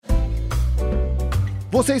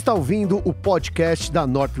Você está ouvindo o podcast da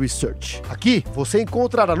North Research. Aqui você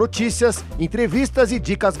encontrará notícias, entrevistas e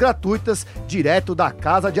dicas gratuitas direto da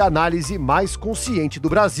casa de análise mais consciente do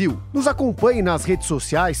Brasil. Nos acompanhe nas redes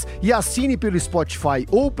sociais e assine pelo Spotify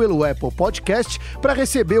ou pelo Apple Podcast para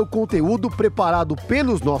receber o conteúdo preparado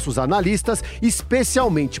pelos nossos analistas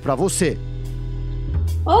especialmente para você.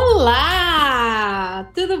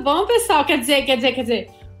 Olá! Tudo bom, pessoal? Quer dizer...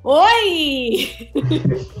 Oi!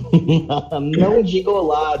 Não diga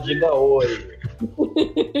olá, diga oi.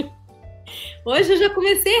 Hoje eu já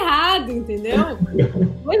comecei errado, entendeu?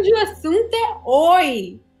 Hoje o assunto é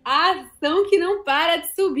oi! A ação que não para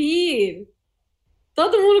de subir.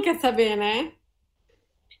 Todo mundo quer saber, né?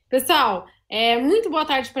 Pessoal, muito boa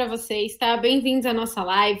tarde para vocês, tá? Bem-vindos à nossa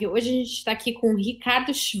live. Hoje a gente está aqui com o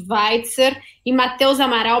Ricardo Schweitzer e Matheus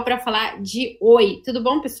Amaral para falar de oi. Tudo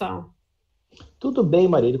bom, pessoal? Tudo bem,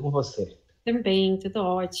 Marília, com você? Também, tudo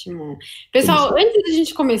ótimo. Pessoal, antes da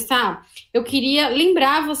gente começar, eu queria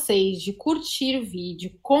lembrar vocês de curtir o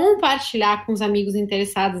vídeo, compartilhar com os amigos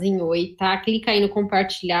interessados em oi, tá? Clica aí no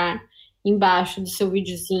compartilhar embaixo do seu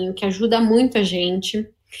videozinho, que ajuda muito a gente.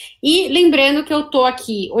 E lembrando que eu tô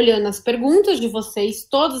aqui olhando as perguntas de vocês,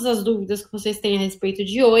 todas as dúvidas que vocês têm a respeito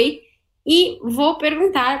de oi, e vou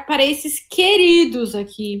perguntar para esses queridos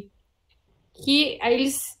aqui, que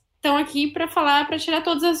eles estão aqui para falar, para tirar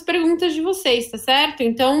todas as perguntas de vocês, tá certo?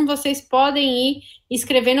 Então, vocês podem ir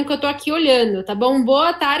escrevendo que eu tô aqui olhando, tá bom?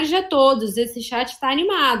 Boa tarde a todos. Esse chat tá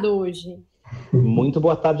animado hoje. Muito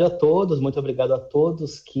boa tarde a todos. Muito obrigado a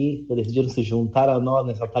todos que decidiram se juntar a nós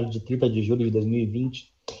nessa tarde de 30 de julho de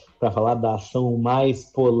 2020 para falar da ação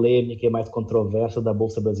mais polêmica e mais controversa da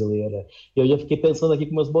Bolsa Brasileira. E eu já fiquei pensando aqui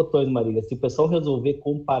com meus botões, Marília, se o pessoal resolver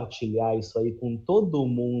compartilhar isso aí com todo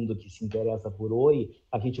mundo que se interessa por oi,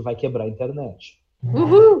 a gente vai quebrar a internet.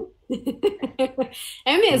 Uhul!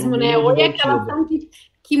 É mesmo, né? Oi é aquela ação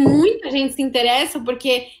que muita gente se interessa,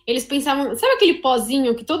 porque eles pensavam... Sabe aquele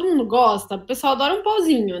pozinho que todo mundo gosta? O pessoal adora um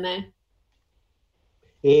pozinho, né?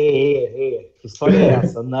 Que história é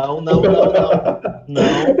essa? Não.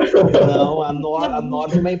 A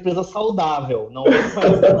Nord é uma empresa saudável. Não é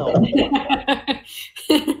essa, não.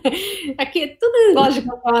 Aqui, todo mundo gosta de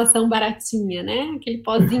comprar uma ação baratinha, né? Aquele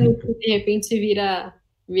pozinho que de repente vira...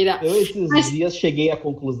 Eu, esses dias, cheguei à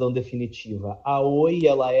conclusão definitiva. A Oi,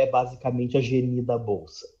 ela é basicamente a Geni da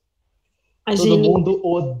Bolsa. Todo mundo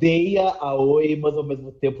odeia a Oi, mas ao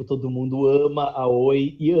mesmo tempo todo mundo ama a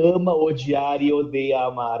Oi e ama odiar e odeia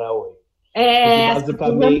amar a Oi.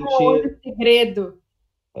 Basicamente o segredo.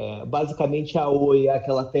 Basicamente a Oi é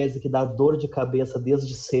aquela tese que dá dor de cabeça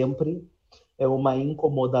desde sempre, é uma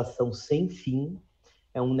incomodação sem fim,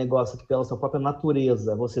 é um negócio que pela sua própria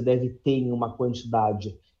natureza você deve ter em uma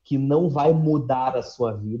quantidade que não vai mudar a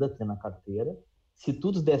sua vida, ter na carteira. Se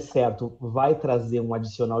tudo der certo, vai trazer um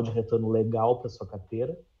adicional de retorno legal para sua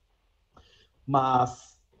carteira.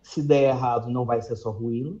 Mas, se der errado, não vai ser só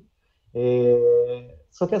ruína.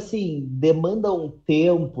 Só que, assim, demanda um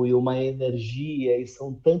tempo e uma energia, e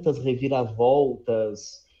são tantas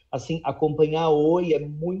reviravoltas. Assim, acompanhar Oi é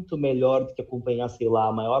muito melhor do que acompanhar, sei lá,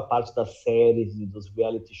 a maior parte das séries e dos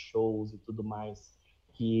reality shows e tudo mais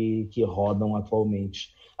que rodam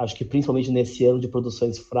atualmente. Acho que principalmente nesse ano de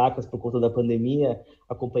produções fracas por conta da pandemia,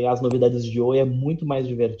 acompanhar as novidades de Oi é muito mais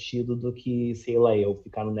divertido do que, sei lá, eu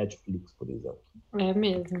ficar no Netflix, por exemplo. É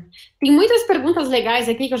mesmo. Tem muitas perguntas legais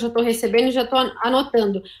aqui que eu já estou recebendo e já estou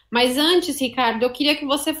anotando. Mas antes, Ricardo, eu queria que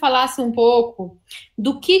você falasse um pouco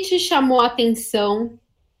do que te chamou a atenção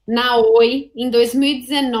na Oi em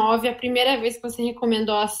 2019, a primeira vez que você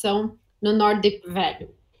recomendou a ação no Nordic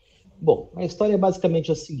Value. Bom, a história é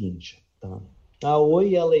basicamente a seguinte, tá? A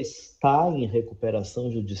Oi, ela está em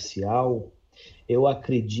recuperação judicial, eu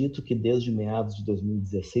acredito que desde meados de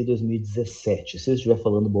 2016, 2017. Se eu estiver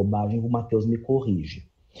falando bobagem, o Matheus me corrige.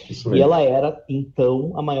 E ela era,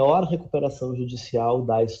 então, a maior recuperação judicial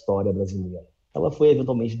da história brasileira. Ela foi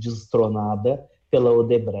eventualmente destronada pela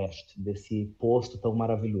Odebrecht, desse posto tão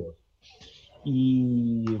maravilhoso.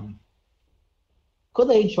 E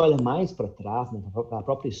quando a gente olha mais para trás, né, a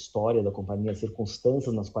própria história da companhia, as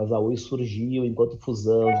circunstâncias nas quais a Oi surgiu enquanto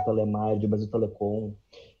fusão de Telemar, de Brasil Telecom,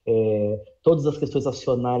 todas as questões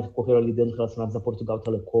acionárias que ocorreram ali dentro relacionadas a Portugal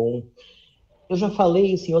Telecom. Eu já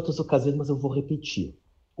falei isso em outras ocasiões, mas eu vou repetir.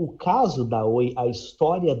 O caso da Oi, a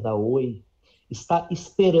história da Oi, está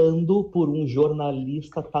esperando por um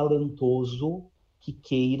jornalista talentoso que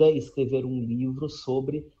queira escrever um livro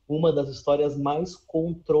sobre uma das histórias mais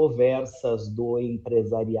controversas do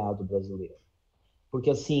empresariado brasileiro.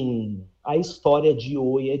 Porque, assim, a história de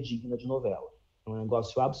Oi é digna de novela. É um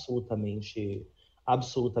negócio absolutamente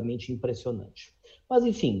impressionante. Mas,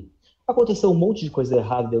 enfim, Aconteceu um monte de coisa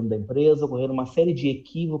errada dentro da empresa, ocorreram uma série de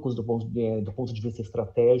equívocos do ponto de vista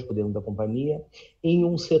estratégico dentro da companhia, em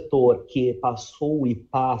um setor que passou e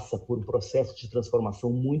passa por um processo de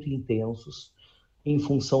transformação muito intensos, em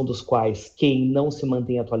função dos quais quem não se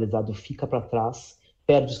mantém atualizado fica para trás,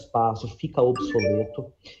 perde espaço, fica obsoleto,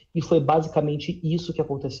 e foi basicamente isso que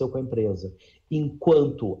aconteceu com a empresa.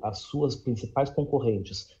 Enquanto as suas principais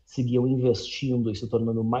concorrentes seguiam investindo e se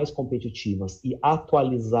tornando mais competitivas e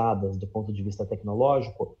atualizadas do ponto de vista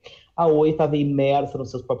tecnológico, a Oi estava imersa nos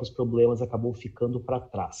seus próprios problemas e acabou ficando para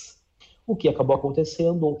trás. O que acabou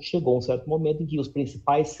acontecendo, chegou um certo momento em que os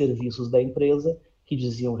principais serviços da empresa, que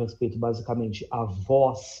diziam respeito basicamente à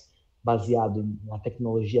voz, baseado na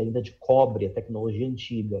tecnologia ainda de cobre, a tecnologia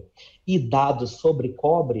antiga, e dados sobre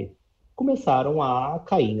cobre, começaram a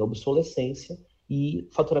cair em obsolescência e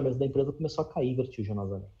o faturamento da empresa começou a cair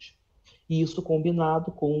vertiginosamente. E isso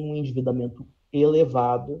combinado com um endividamento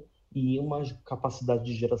elevado e uma capacidade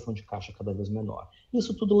de geração de caixa cada vez menor.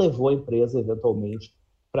 Isso tudo levou a empresa, eventualmente,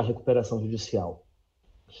 para a recuperação judicial.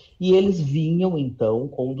 E eles vinham, então,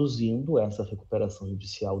 conduzindo essa recuperação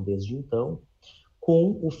judicial desde então,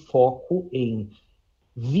 com o foco em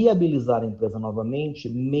viabilizar a empresa novamente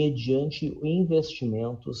mediante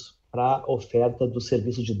investimentos para a oferta do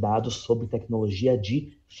serviço de dados sobre tecnologia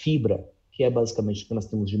de fibra, que é basicamente o que nós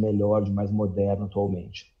temos de melhor, de mais moderno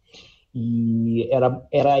atualmente. E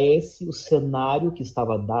era esse o cenário que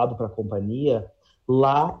estava dado para a companhia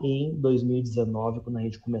lá em 2019, quando a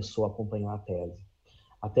gente começou a acompanhar a tese.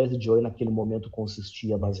 A tese de Oi, naquele momento,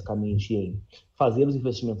 consistia basicamente em fazer os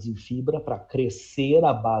investimentos em fibra para crescer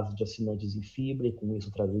a base de assinantes em fibra e, com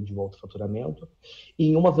isso, trazer de volta o faturamento,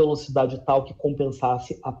 em uma velocidade tal que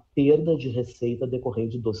compensasse a perda de receita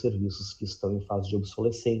decorrente dos serviços que estão em fase de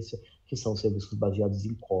obsolescência, que são serviços baseados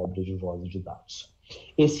em cobre de voz e de dados.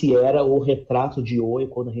 Esse era o retrato de Oi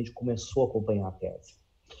quando a gente começou a acompanhar a tese.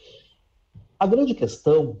 A grande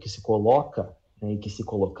questão que se coloca e que se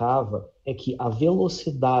colocava é que a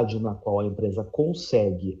velocidade na qual a empresa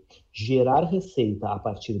consegue gerar receita a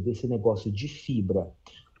partir desse negócio de fibra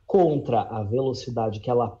contra a velocidade que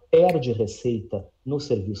ela perde receita nos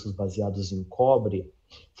serviços baseados em cobre,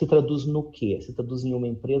 se traduz no quê? Se traduz em uma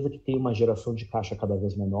empresa que tem uma geração de caixa cada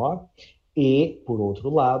vez menor e, por outro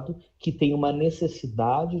lado, que tem uma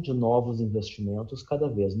necessidade de novos investimentos cada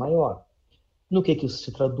vez maior. No que isso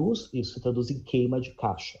se traduz? Isso se traduz em queima de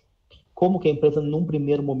caixa. Como que a empresa, num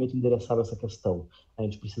primeiro momento, endereçava essa questão? A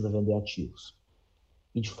gente precisa vender ativos.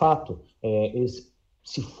 E, de fato, eles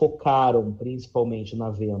se focaram principalmente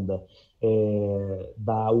na venda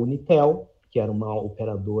da Unitel, que era uma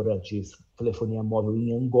operadora de telefonia móvel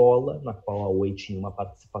em Angola, na qual a Oi tinha uma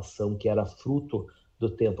participação que era fruto do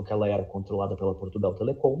tempo que ela era controlada pela Portugal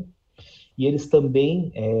Telecom. E eles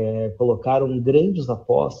também colocaram grandes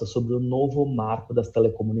apostas sobre o novo marco das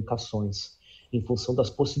telecomunicações, em função das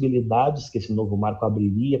possibilidades que esse novo marco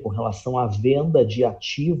abriria com relação à venda de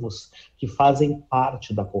ativos que fazem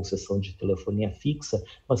parte da concessão de telefonia fixa,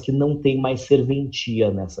 mas que não tem mais serventia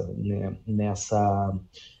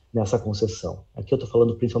nessa concessão. Aqui eu estou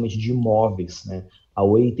falando principalmente de imóveis, né? A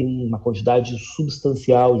Oi tem uma quantidade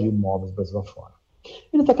substancial de imóveis Brasil afora.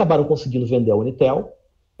 Eles acabaram conseguindo vender a Unitel.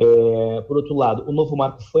 Por outro lado, o novo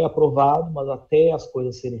marco foi aprovado, mas até as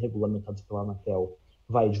coisas serem regulamentadas pela Anatel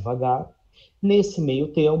vai devagar. Nesse meio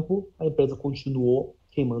tempo, a empresa continuou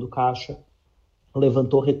queimando caixa,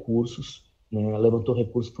 levantou recursos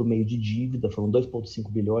por meio de dívida, foram 2,5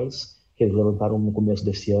 bilhões que eles levantaram no começo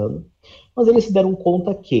desse ano, mas eles se deram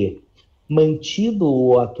conta que, mantido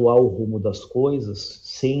o atual rumo das coisas,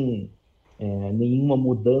 sem nenhuma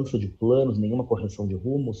mudança de planos, nenhuma correção de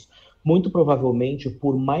rumos, muito provavelmente,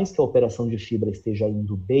 por mais que a operação de fibra esteja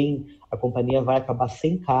indo bem, a companhia vai acabar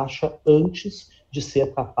sem caixa antes de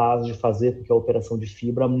ser capaz de fazer com que a operação de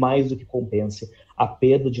fibra mais do que compense a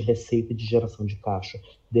perda de receita e de geração de caixa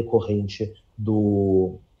decorrente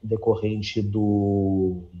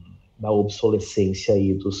da obsolescência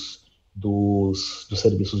aí dos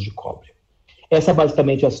serviços de cobre. Essa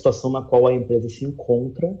basicamente é a situação na qual a empresa se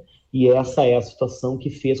encontra, e essa é a situação que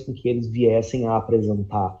fez com que eles viessem a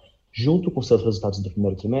apresentar, junto com seus resultados do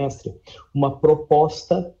primeiro trimestre, uma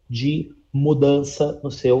proposta de mudança no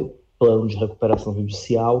seu plano de recuperação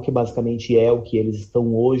judicial, que basicamente é o que eles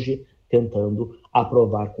estão hoje tentando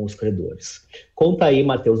aprovar com os credores. Conta aí,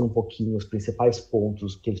 Matheus, um pouquinho os principais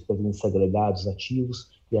pontos que eles podem ser agregados, ativos,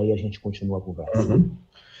 e aí a gente continua a conversa.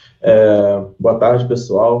 Boa tarde,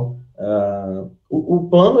 pessoal. O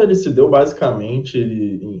plano ele se deu basicamente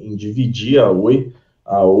em dividir a Oi.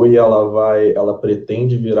 A Oi ela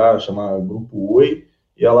pretende chamar Grupo Oi,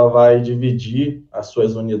 e ela vai dividir as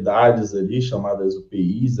suas unidades ali, chamadas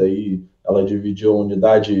UPIs, aí ela dividiu a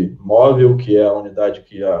unidade móvel, que é a unidade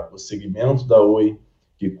que é o segmento da Oi,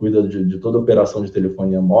 que cuida de toda a operação de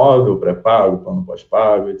telefonia móvel, pré-pago, plano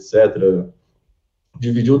pós-pago, etc.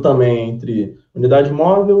 Dividiu também entre unidade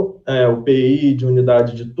móvel, UPI de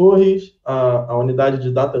unidade de torres, a unidade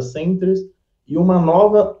de data centers, e uma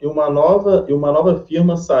nova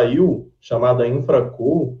firma saiu, chamada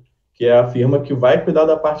InfraCo, que é a firma que vai cuidar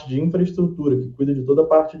da parte de infraestrutura, que cuida de toda a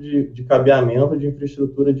parte de cabeamento de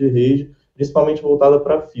infraestrutura de rede, principalmente voltada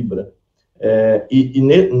para fibra.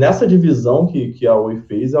 Nessa divisão que a Oi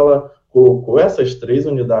fez, ela colocou essas 3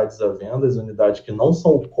 unidades à venda, as unidades que não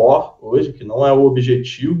são o core hoje, que não é o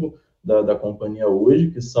objetivo da companhia hoje,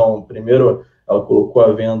 que são, primeiro, ela colocou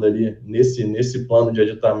à venda ali nesse plano de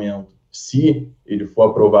aditamento, se ele for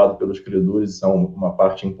aprovado pelos credores, isso é uma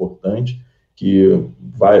parte importante, que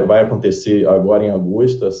vai acontecer agora em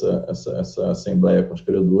agosto, essa assembleia com os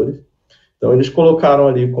credores. Então, eles colocaram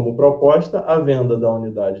ali como proposta a venda da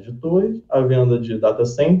unidade de torres, a venda de data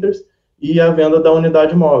centers e a venda da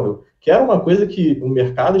unidade móvel, que era uma coisa que o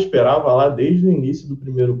mercado esperava lá desde o início do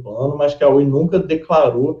primeiro plano, mas que a Oi nunca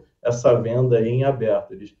declarou essa venda aí em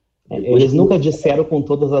aberto. Eles nunca disseram com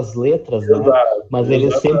todas as letras, né? Mas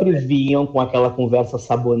eles sempre vinham com aquela conversa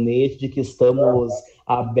sabonete de que estamos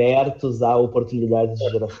abertos a oportunidades de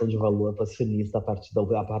geração de valor para acionista a partir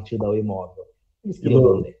da Oi Móvel. Eles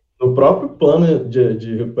queriam vender. No próprio plano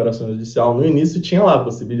de recuperação judicial, no início tinha lá a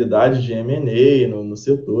possibilidade de M&A no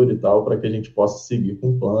setor e tal, para que a gente possa seguir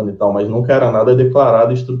com o plano e tal, mas nunca era nada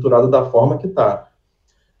declarado e estruturado da forma que está.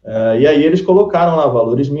 E aí eles colocaram lá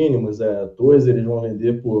valores mínimos, torres eles vão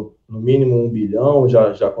vender por no mínimo 1 bilhão,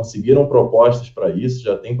 já conseguiram propostas para isso,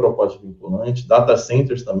 já tem propostas vinculantes, data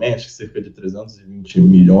centers também, acho que cerca de 320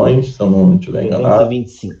 milhões, se eu não estiver enganado.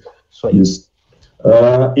 325, só isso.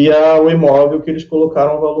 E a Oi Móvel, que eles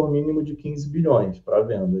colocaram um valor mínimo de 15 bilhões para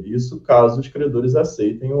venda. Isso caso os credores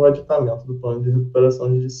aceitem o aditamento do plano de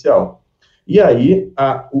recuperação judicial. E aí,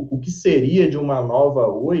 o que seria de uma nova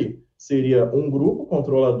Oi seria um grupo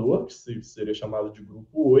controlador, que seria chamado de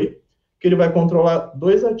Grupo Oi, que ele vai controlar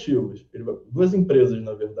 2 ativos, 2 empresas,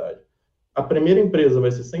 na verdade. A primeira empresa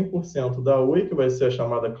vai ser 100% da Oi, que vai ser a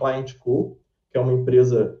chamada ClientCo, que é uma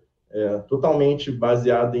empresa totalmente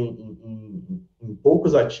baseada em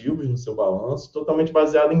poucos ativos no seu balanço, totalmente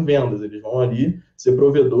baseado em vendas. Eles vão ali ser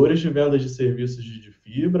provedores de vendas de serviços de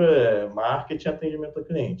fibra, marketing e atendimento a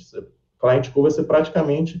clientes. ClientCo vai ser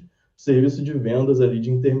praticamente serviço de vendas ali,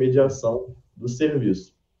 de intermediação do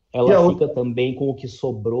serviço. Ela fica também com o que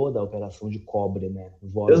sobrou da operação de cobre, né?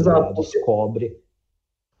 Voz dados cobre.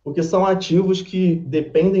 Porque são ativos que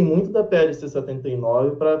dependem muito da PLC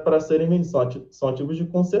 79 para serem vendidos. São ativos de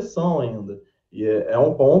concessão ainda. E é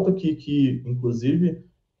um ponto que inclusive,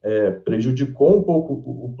 prejudicou um pouco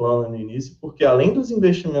o plano no início, porque além dos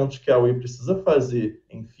investimentos que a Oi precisa fazer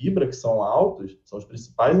em fibra, que são altos, são os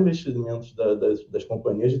principais investimentos das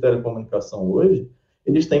companhias de telecomunicação hoje,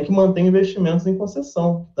 eles têm que manter investimentos em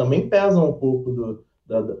concessão, que também pesam um pouco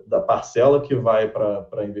da parcela que vai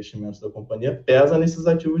para investimentos da companhia, pesa nesses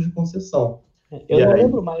ativos de concessão. Eu não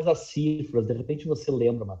lembro mais as cifras, de repente você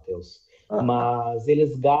lembra, Matheus. Mas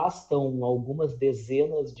eles gastam algumas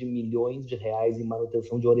dezenas de milhões de reais em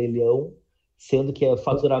manutenção de orelhão, sendo que o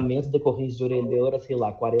faturamento decorrente de orelhão era, sei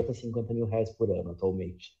lá, 40, 50 mil reais por ano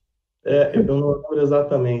atualmente. Eu não lembro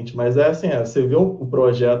exatamente, mas assim, você vê o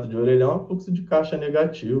projeto de orelhão, é fluxo de caixa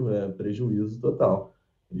negativo, prejuízo total.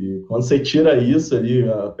 E quando você tira isso ali,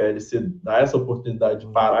 a PLC dá essa oportunidade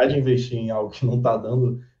de parar de investir em algo que não está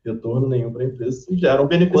dando retorno nenhum para a empresa, isso gera um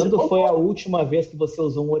benefício. Quando foi a última vez que você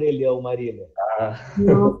usou um orelhão, Marília?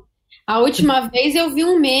 A última vez eu vi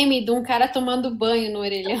um meme de um cara tomando banho no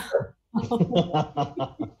orelhão.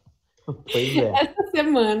 Pois é. Essa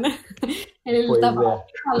semana. Ele estava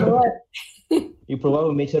com calor. E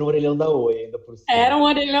provavelmente era um orelhão da Oi ainda por cima. Era um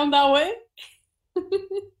orelhão da Oi?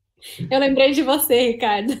 Eu lembrei de você,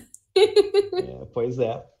 Ricardo. Pois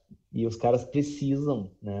é. E os caras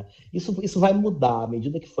precisam, né? Isso vai mudar à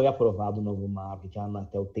medida que foi aprovado o novo MAP, que a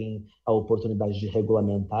Anatel tem a oportunidade de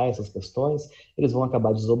regulamentar essas questões, eles vão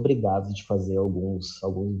acabar desobrigados de fazer alguns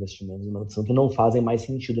investimentos em manutenção que não fazem mais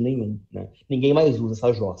sentido nenhum, né? Ninguém mais usa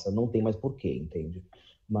essa jossa, não tem mais porquê, entende?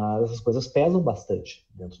 Mas essas coisas pesam bastante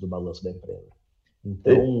dentro do balanço da empresa.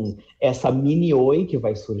 Então, essa mini Oi que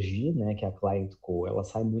vai surgir, né, que é a ClientCo, ela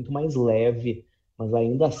sai muito mais leve, mas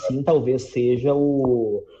ainda assim talvez seja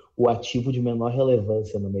o ativo de menor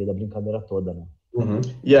relevância no meio da brincadeira toda, né? Uhum.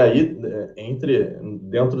 E aí,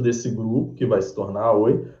 dentro desse grupo que vai se tornar a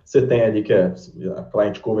Oi, você tem ali que a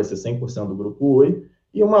ClientCo vai ser 100% do grupo Oi,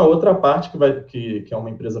 E uma outra parte que é uma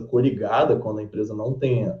empresa coligada, quando a empresa não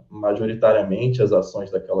tem majoritariamente as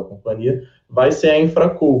ações daquela companhia, vai ser a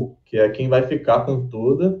Infraco, que é quem vai ficar com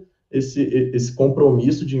todo esse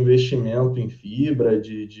compromisso de investimento em fibra,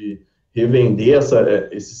 de revender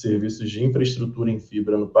esses serviços de infraestrutura em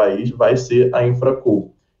fibra no país, vai ser a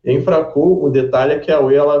Infraco. E a Infraco, o detalhe é que a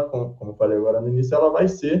Oi, ela, como eu falei agora no início, ela vai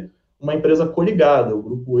ser uma empresa coligada. O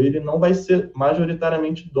grupo ele não vai ser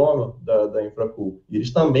majoritariamente dono da Infraco. E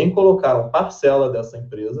eles também colocaram parcela dessa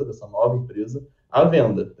empresa, dessa nova empresa, à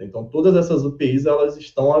venda. Então, todas essas UPIs, elas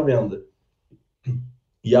estão à venda.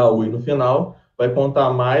 E a Oi, no final, vai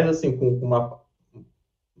contar mais, assim, com uma...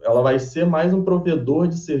 Ela vai ser mais um provedor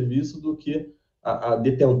de serviço do que a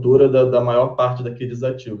detentora da maior parte daqueles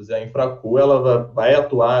ativos. E a Infraco, ela vai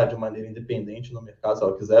atuar de maneira independente no mercado. Se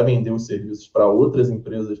ela quiser vender os serviços para outras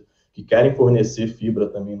empresas que querem fornecer fibra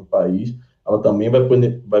também no país, ela também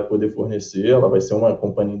vai poder fornecer, ela vai ser uma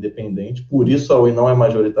companhia independente, por isso a Oi não é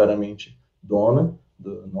majoritariamente dona,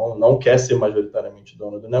 não quer ser majoritariamente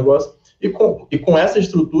dona do negócio, e com essa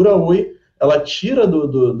estrutura a Oi, ela tira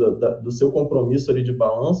do seu compromisso ali de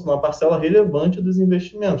balanço uma parcela relevante dos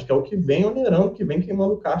investimentos, que é o que vem onerando, que vem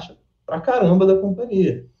queimando caixa pra caramba da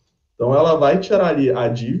companhia. Então ela vai tirar ali a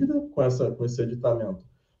dívida com esse aditamento.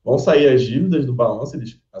 Vão sair as dívidas do balanço,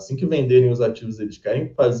 assim que venderem os ativos, eles querem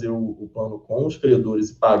fazer o plano com os credores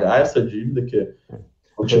e pagar essa dívida, que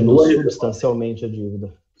continua substancialmente a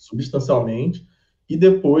dívida. Substancialmente, e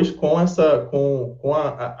depois com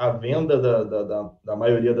a venda da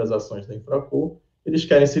maioria das ações da Infraco, eles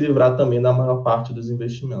querem se livrar também da maior parte dos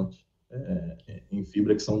investimentos em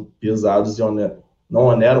fibra, que são pesados e não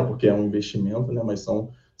oneram porque é um investimento, né, mas são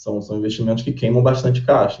investimentos que queimam bastante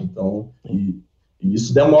caixa. Então, e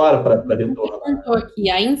isso demora para retornar. Aqui,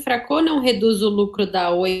 a Infraco não reduz o lucro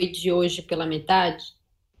da Oi de hoje pela metade?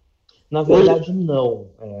 Na verdade, não.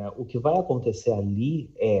 O que vai acontecer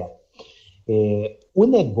ali o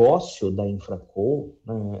negócio da Infraco,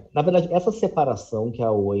 na verdade, essa separação que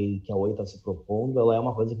a Oi está se propondo, ela é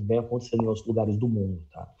uma coisa que vem acontecendo em outros lugares do mundo,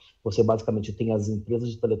 tá? Você basicamente tem as empresas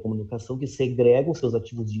de telecomunicação que segregam seus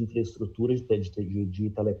ativos de infraestrutura de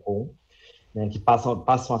telecom, né, que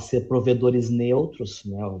passam a ser provedores neutros,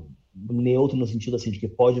 né, neutro no sentido assim, de que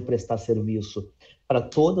pode prestar serviço para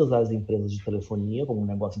todas as empresas de telefonia, como um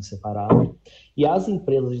negócio separado, e as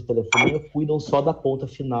empresas de telefonia cuidam só da ponta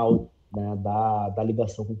final, né, da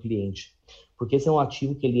ligação com o cliente. Porque esse é um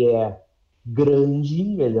ativo que ele é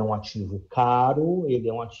grande, ele é um ativo caro, ele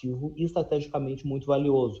é um ativo estrategicamente muito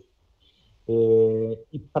valioso.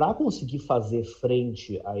 E para conseguir fazer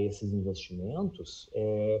frente a esses investimentos,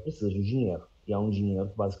 precisa de dinheiro. E é um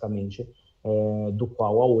dinheiro, basicamente, do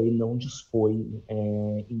qual a Oi não dispõe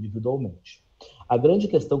individualmente. A grande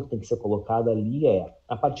questão que tem que ser colocada ali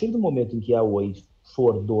a partir do momento em que a Oi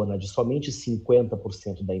for dona de somente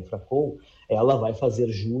 50% da Infraco, ela vai fazer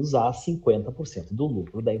jus a 50% do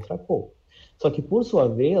lucro da Infraco. Só que, por sua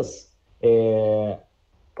vez,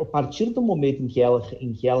 a partir do momento em que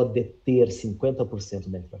ela deter 50%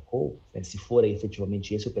 da Infraco, né, se for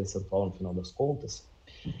efetivamente esse o percentual no final das contas,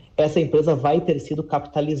 essa empresa vai ter sido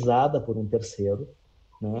capitalizada por um terceiro,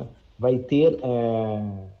 né, vai ter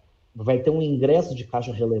um ingresso de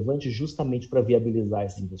caixa relevante justamente para viabilizar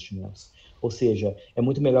esses investimentos. Ou seja, é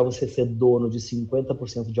muito melhor você ser dono de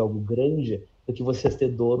 50% de algo grande do que você ser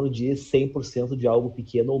dono de 100% de algo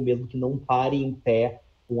pequeno, ou mesmo que não pare em pé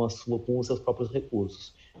com os seus próprios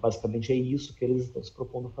recursos. Basicamente é isso que eles estão se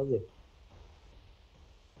propondo a fazer.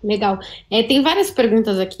 Legal. Tem várias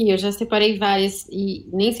perguntas aqui, eu já separei várias e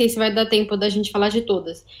nem sei se vai dar tempo da gente falar de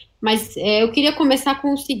todas. Mas eu queria começar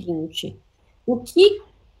com o seguinte. O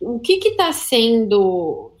que está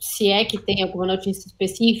sendo, se é que tem alguma notícia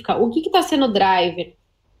específica, o que está sendo driver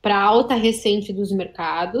para a alta recente dos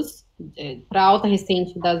mercados, para a alta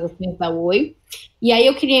recente das ações da Oi? E aí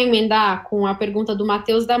eu queria emendar com a pergunta do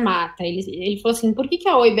Matheus da Mata. Ele falou assim, por que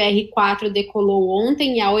a Oi BR4 decolou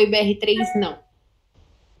ontem e a Oi BR3 não?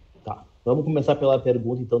 Tá, vamos começar pela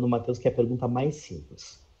pergunta então do Matheus, que é a pergunta mais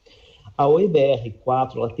simples. A Oi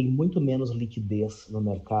BR4 ela tem muito menos liquidez no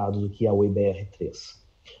mercado do que a Oi BR3.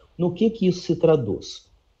 No que isso se traduz?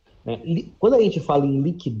 Quando a gente fala em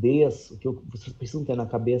liquidez, o que vocês precisam ter na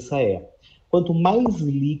cabeça quanto mais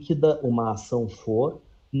líquida uma ação for,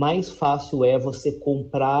 mais fácil é você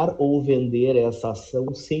comprar ou vender essa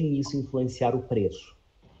ação sem isso influenciar o preço.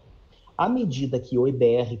 À medida que Oi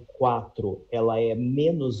BR4 ela é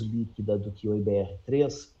menos líquida do que Oi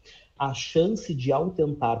BR3, a chance de, ao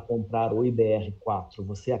tentar comprar Oi BR4,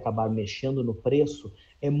 você acabar mexendo no preço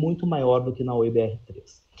é muito maior do que na Oi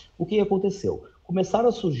BR3. O que aconteceu? começaram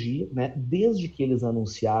a surgir, né, desde que eles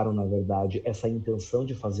anunciaram, na verdade, essa intenção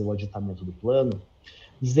de fazer o aditamento do plano,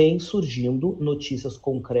 vem surgindo notícias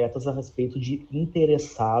concretas a respeito de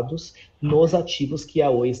interessados nos ativos que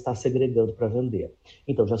a Oi está segregando para vender.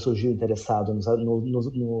 Então, já surgiu interessado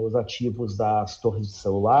nos ativos das torres de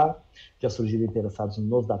celular, já surgiram interessados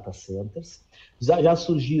nos data centers, já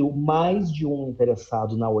surgiu mais de um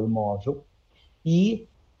interessado na Oi Móvel e,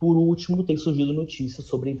 por último, tem surgido notícias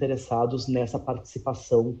sobre interessados nessa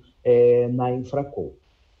participação na Infraco.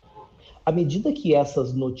 À medida que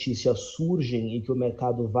essas notícias surgem e que o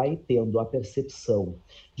mercado vai tendo a percepção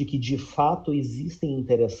de que, de fato, existem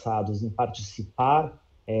interessados em participar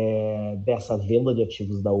dessa venda de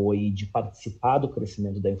ativos da Oi, de participar do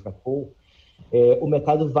crescimento da Infraco, o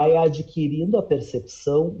mercado vai adquirindo a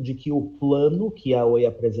percepção de que o plano que a Oi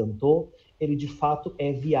apresentou, ele de fato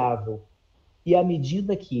é viável. E à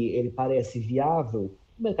medida que ele parece viável,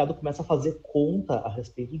 o mercado começa a fazer conta a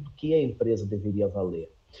respeito do que a empresa deveria valer.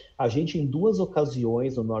 A gente, em 2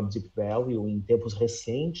 ocasiões no North Deep Valley, ou em tempos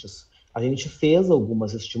recentes, a gente fez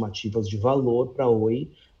algumas estimativas de valor para a Oi,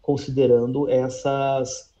 considerando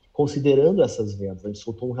essas vendas. A gente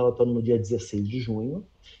soltou um relatório no dia 16 de junho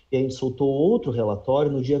e a gente soltou outro relatório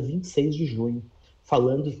no dia 26 de junho,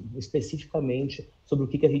 falando especificamente sobre o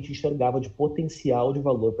que a gente enxergava de potencial de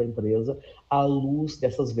valor para a empresa à luz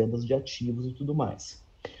dessas vendas de ativos e tudo mais.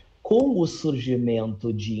 Com o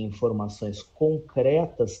surgimento de informações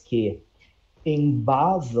concretas que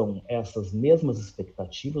embasam essas mesmas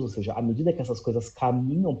expectativas, ou seja, à medida que essas coisas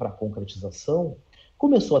caminham para a concretização,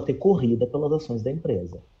 começou a ter corrida pelas ações da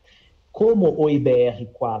empresa. Como o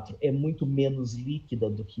IBR4 é muito menos líquida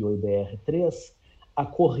do que o IBR3, a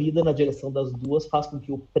corrida na direção das duas faz com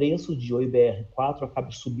que o preço de OIBR4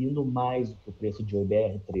 acabe subindo mais do que o preço de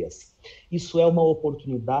OIBR3. Isso é uma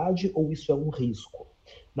oportunidade ou isso é um risco?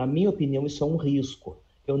 Na minha opinião, isso é um risco.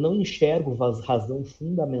 Eu não enxergo razão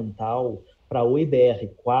fundamental para o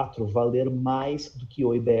IBR4 valer mais do que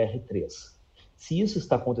o IBR3. Se isso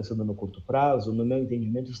está acontecendo no curto prazo, no meu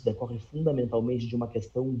entendimento, isso decorre fundamentalmente de uma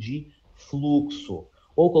questão de fluxo.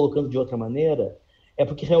 Ou, colocando de outra maneira, é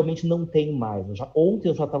porque realmente não tem mais. Ontem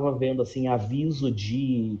eu já estava vendo assim, aviso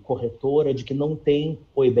de corretora de que não tem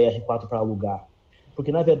o IBR4 para alugar.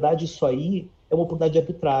 Porque, na verdade, isso aí é uma oportunidade de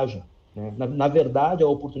arbitragem. Né? Na verdade, a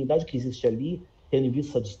oportunidade que existe ali, tendo em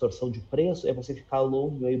vista essa distorção de preço, é você ficar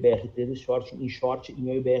long em OIBR3 e short em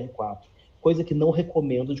OIBR4. Coisa que não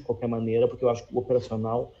recomendo de qualquer maneira, porque eu acho que o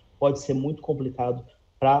operacional pode ser muito complicado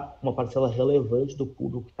para uma parcela relevante do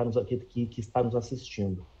público que está nos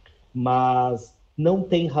assistindo. Mas não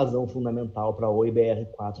tem razão fundamental para o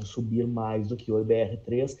IBR4 subir mais do que o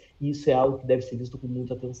IBR3, e isso é algo que deve ser visto com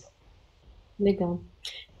muita atenção. Legal.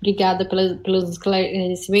 Obrigada pelos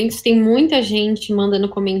esclarecimentos. Tem muita gente mandando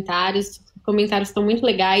comentários, os comentários estão muito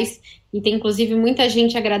legais, e tem inclusive muita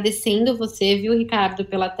gente agradecendo você, viu, Ricardo,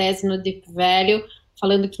 pela tese no Deep Value,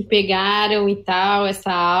 falando que pegaram e tal,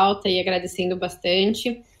 essa alta, e agradecendo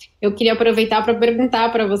bastante. Eu queria aproveitar para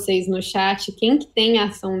perguntar para vocês no chat, quem que tem a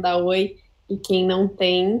ação da Oi e quem não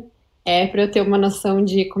tem, para eu ter uma noção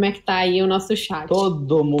de como é que tá aí o nosso chat.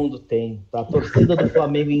 Todo mundo tem, tá? A torcida do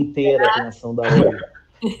Flamengo inteira tem ação da Oi.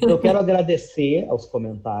 Eu quero agradecer aos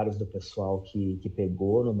comentários do pessoal que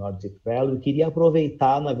pegou no North Deep Valley. Eu queria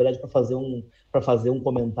aproveitar, na verdade, para fazer um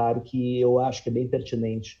comentário que eu acho que é bem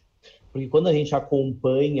pertinente. Porque quando a gente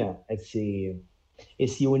acompanha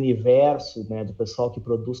esse universo, né, do pessoal que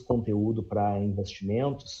produz conteúdo para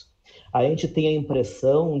investimentos, a gente tem a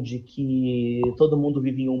impressão de que todo mundo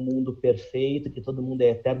vive em um mundo perfeito, que todo mundo é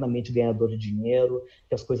eternamente ganhador de dinheiro,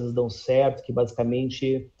 que as coisas dão certo, que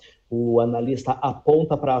basicamente o analista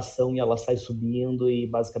aponta para a ação e ela sai subindo e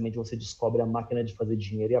basicamente você descobre a máquina de fazer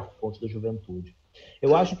dinheiro e a fonte da juventude.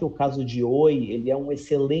 Eu acho que o caso de Oi, ele é um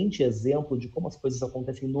excelente exemplo de como as coisas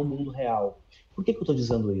acontecem no mundo real. Por que eu estou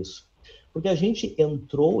dizendo isso? Porque a gente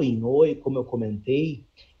entrou em Oi, como eu comentei,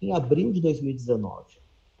 em abril de 2019.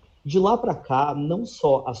 De lá para cá, não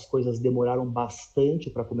só as coisas demoraram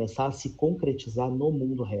bastante para começar a se concretizar no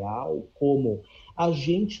mundo real, como a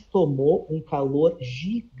gente tomou um calor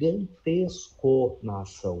gigantesco na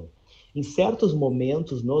ação. Em certos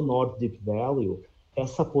momentos no North Deep Valley,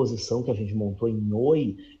 essa posição que a gente montou em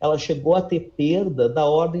Oi, ela chegou a ter perda da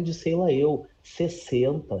ordem de, sei lá eu,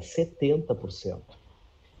 60%, 70%.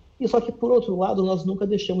 E só que, por outro lado, nós nunca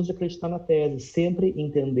deixamos de acreditar na tese. Sempre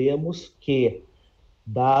entendemos que,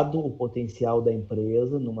 dado o potencial da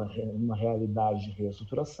empresa numa realidade de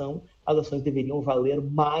reestruturação, as ações deveriam valer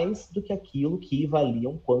mais do que aquilo que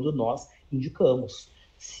valiam quando nós indicamos.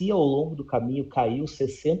 Se ao longo do caminho caiu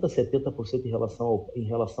 60%, 70% em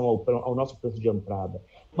relação ao nosso preço de entrada,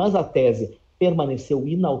 mas a tese permaneceu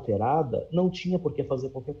inalterada, não tinha por que fazer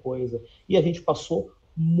qualquer coisa. E a gente passou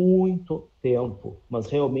muito tempo, mas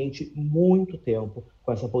realmente muito tempo,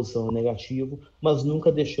 com essa posição no negativo, mas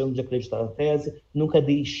nunca deixando de acreditar na tese, nunca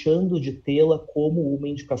deixando de tê-la como uma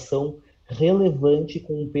indicação relevante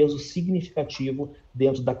com um peso significativo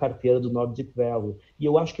dentro da carteira do Nordic Value. E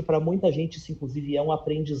eu acho que para muita gente isso, inclusive, é um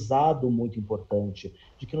aprendizado muito importante,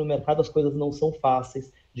 de que no mercado as coisas não são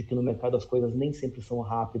fáceis, de que no mercado as coisas nem sempre são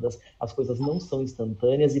rápidas, as coisas não são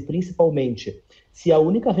instantâneas e, principalmente, se a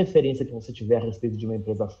única referência que você tiver a respeito de uma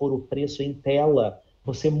empresa for o preço em tela,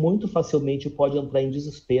 você muito facilmente pode entrar em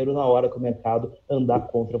desespero na hora que o mercado andar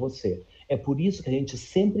contra você. É por isso que a gente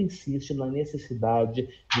sempre insiste na necessidade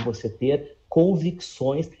de você ter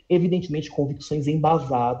convicções, evidentemente convicções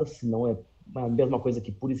embasadas, senão é a mesma coisa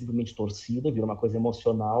que pura e simplesmente torcida, vira uma coisa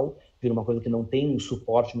emocional, vira uma coisa que não tem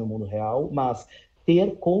suporte no mundo real, mas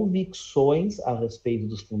ter convicções a respeito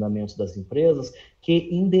dos fundamentos das empresas que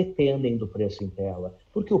independem do preço em tela.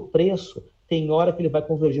 Porque o preço tem hora que ele vai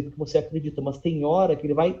convergir porque você acredita, mas tem hora que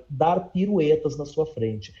ele vai dar piruetas na sua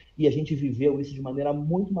frente. E a gente viveu isso de maneira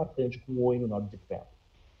muito marcante com o Oi no Nordic Value.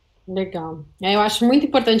 Legal. Eu acho muito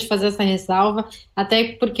importante fazer essa ressalva,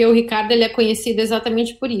 até porque o Ricardo ele é conhecido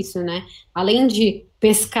exatamente por isso, né? Além de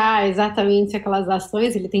pescar exatamente aquelas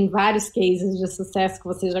ações, ele tem vários cases de sucesso que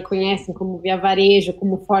vocês já conhecem, como Via Varejo,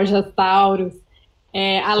 como Forja Taurus.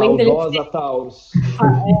 Além Saudosa Taurus.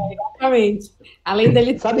 Exatamente. Além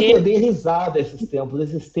dele Sabe que eu dei risada esses tempos.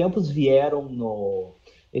 Esses tempos veio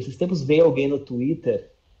alguém no Twitter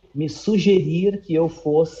me sugerir que eu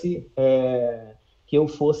fosse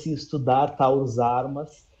estudar Taurus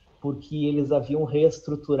Armas, porque eles haviam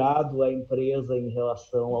reestruturado a empresa em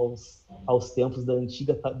relação aos tempos da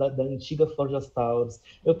antiga Forja Taurus.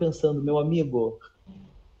 Eu pensando, meu amigo,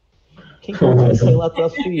 quem contou isso aí lá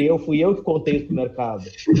atrás fui eu que contei isso pro mercado.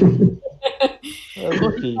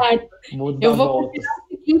 Eu vou combinar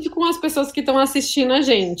o seguinte com as pessoas que estão assistindo a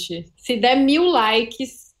gente. Se der 1000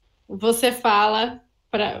 likes, você fala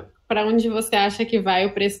para onde você acha que vai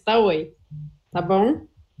o preço da Oi. Tá bom?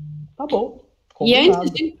 Tá bom. E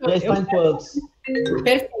antes disso, já está em quantos?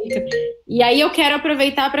 Perfeito. E aí eu quero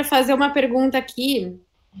aproveitar para fazer uma pergunta aqui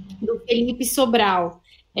do Felipe Sobral.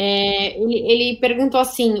 Ele perguntou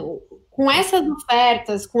assim, com essas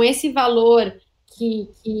ofertas, com esse valor que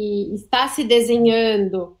está se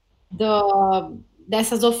desenhando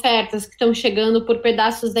dessas ofertas que estão chegando por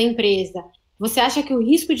pedaços da empresa, você acha que o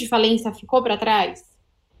risco de falência ficou para trás?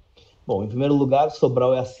 Bom, em primeiro lugar,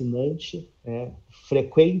 Sobral é assinante,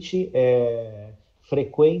 frequente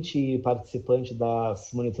participante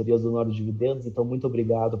das monitorias do Nord Dividendos, então muito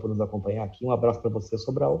obrigado por nos acompanhar aqui. Um abraço para você,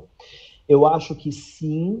 Sobral. Eu acho que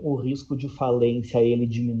sim, o risco de falência ele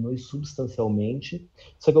diminui substancialmente,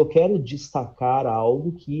 só que eu quero destacar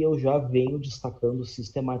algo que eu já venho destacando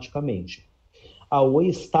sistematicamente. A Oi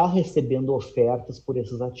está recebendo ofertas por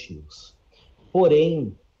esses ativos.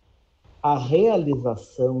 Porém, a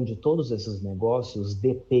realização de todos esses negócios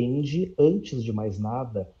depende, antes de mais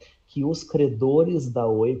nada, que os credores da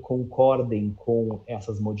Oi concordem com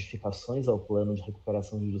essas modificações ao plano de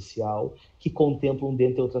recuperação judicial, que contemplam,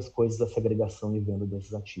 dentre outras coisas, a segregação e venda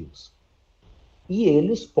desses ativos. E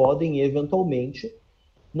eles podem, eventualmente,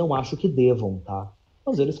 não acho que devam, tá?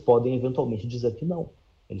 Mas eles podem, eventualmente, dizer que não.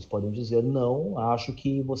 Eles podem dizer, não, acho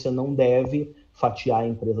que você não deve fatiar a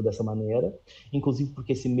empresa dessa maneira, inclusive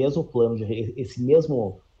porque esse mesmo plano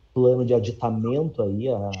de aditamento aí,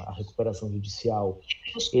 a recuperação judicial,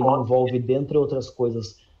 ele envolve, dentre outras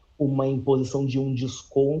coisas, uma imposição de um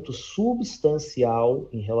desconto substancial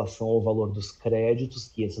em relação ao valor dos créditos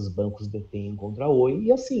que esses bancos detêm contra a Oi,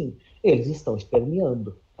 e assim, eles estão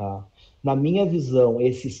esperneando, tá? Na minha visão,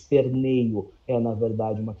 esse esperneio é, na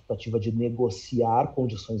verdade, uma tentativa de negociar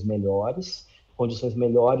condições melhores. Condições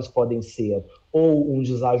melhores podem ser ou um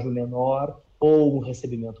deságio menor, ou um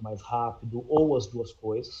recebimento mais rápido, ou as duas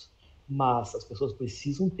coisas. Mas as pessoas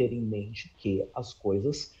precisam ter em mente que as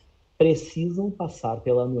coisas precisam passar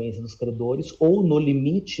pela anuência dos credores, ou, no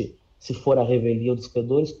limite, se for a revelia dos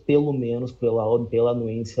credores, pelo menos pela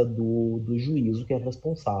anuência do juízo que é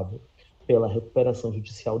responsável pela recuperação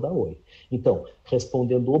judicial da Oi. Então,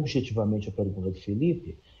 respondendo objetivamente a pergunta do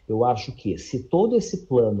Felipe, eu acho que se todo esse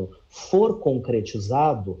plano for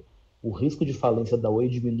concretizado, o risco de falência da Oi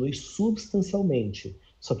diminui substancialmente.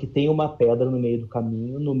 Só que tem uma pedra no meio do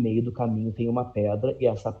caminho tem uma pedra, e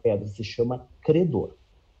essa pedra se chama credor.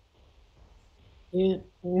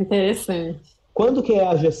 Interessante. Quando que é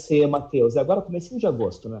a AGC, Matheus? É agora comecinho de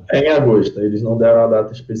agosto, né? É em agosto, eles não deram a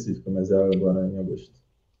data específica, mas é agora em agosto.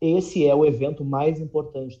 Esse é o evento mais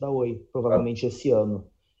importante da Oi, provavelmente esse ano.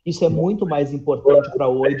 Isso é muito mais importante para a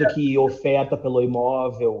Oi do que oferta pelo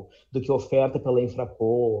imóvel, do que oferta pela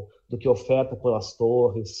Infraco, do que oferta pelas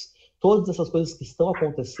torres. Todas essas coisas que estão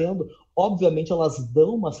acontecendo, obviamente, elas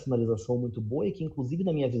dão uma sinalização muito boa e que, inclusive,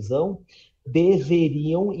 na minha visão,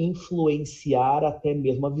 deveriam influenciar até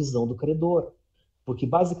mesmo a visão do credor. Porque,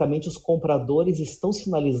 basicamente, os compradores estão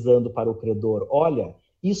sinalizando para o credor, olha,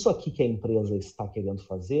 isso aqui que a empresa está querendo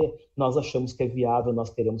fazer, nós achamos que é viável,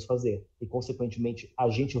 nós queremos fazer. E, consequentemente, a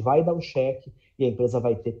gente vai dar o cheque e a empresa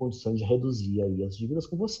vai ter condições de reduzir aí as dívidas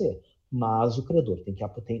com você. Mas o credor tem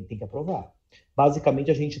que aprovar.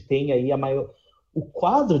 Basicamente, a gente tem aí o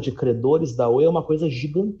quadro de credores da Oi é uma coisa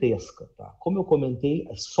gigantesca. Tá? Como eu comentei,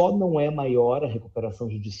 só não é maior a recuperação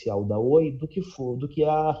judicial da Oi do que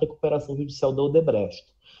a recuperação judicial da Odebrecht.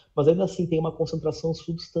 Mas ainda assim tem uma concentração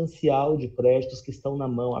substancial de créditos que estão na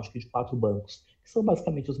mão, acho que de 4 bancos, que são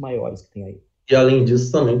basicamente os maiores que tem aí. E além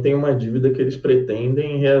disso, também tem uma dívida que eles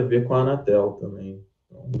pretendem reaver com a Anatel também.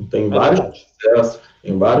 Então, tem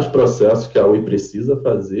vários processos que a Oi precisa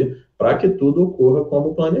fazer para que tudo ocorra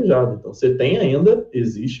como planejado. Então,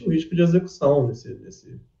 existe o risco de execução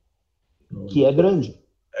que é grande.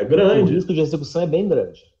 É grande. O risco de execução é bem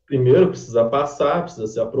grande. Primeiro precisa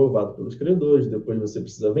ser aprovado pelos credores, depois você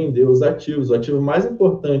precisa vender os ativos. O ativo mais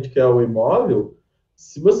importante, que é o imóvel,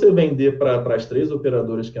 se você vender para as 3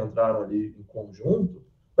 operadoras que entraram ali em conjunto,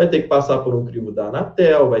 vai ter que passar por um crivo da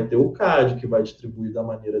Anatel, vai ter o CAD, que vai distribuir da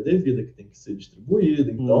maneira devida, que tem que ser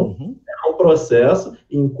distribuído. Então, é um processo,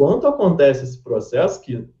 e enquanto acontece esse processo,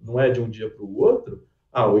 que não é de um dia para o outro,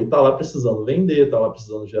 a Oi está lá precisando vender, está lá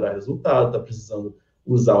precisando gerar resultado, está precisando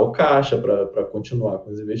usar o caixa para continuar com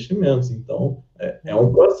os investimentos. Então, é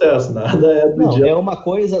um processo, nada é do dia. É uma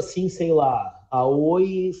coisa assim, sei lá, a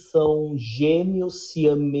Oi são gêmeos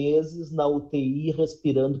siameses na UTI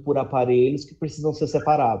respirando por aparelhos que precisam ser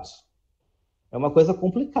separados. É uma coisa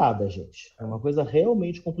complicada, gente. É uma coisa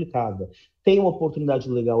realmente complicada. Tem uma oportunidade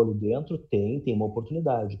legal ali dentro? Tem uma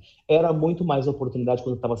oportunidade. Era muito mais oportunidade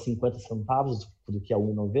quando estava 50 centavos do que a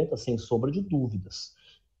 1,90, sem sombra de dúvidas.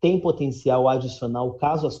 Tem potencial adicional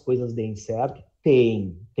caso as coisas deem certo?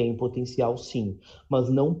 Tem potencial sim. Mas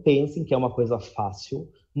não pensem que é uma coisa fácil,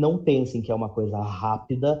 não pensem que é uma coisa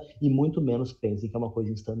rápida e muito menos pensem que é uma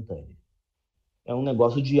coisa instantânea. É um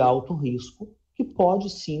negócio de alto risco que pode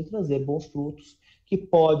sim trazer bons frutos, que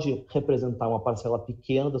pode representar uma parcela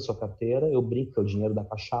pequena da sua carteira. Eu brinco que é o dinheiro da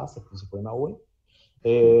cachaça que você põe na Oi.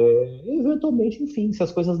 Eventualmente, enfim, se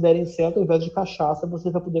as coisas derem certo, ao invés de cachaça, você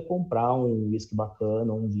vai poder comprar um uísque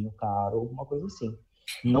bacana, um vinho caro, alguma coisa assim.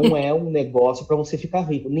 Não é um negócio para você ficar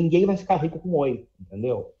rico. Ninguém vai ficar rico com Oi,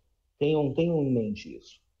 entendeu? Tenham em mente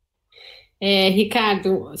isso.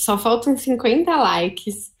 Ricardo, só faltam 50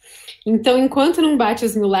 likes. Então, enquanto não bate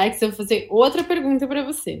os 1000 likes, eu vou fazer outra pergunta para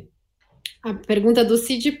você. A pergunta do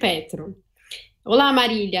Cid Petro. Olá,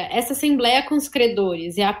 Marília. Essa assembleia com os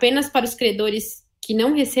credores é apenas para os credores que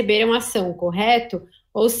não receberam ação, correto?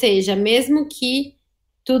 Ou seja, mesmo que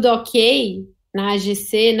tudo ok na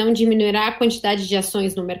AGC, não diminuirá a quantidade de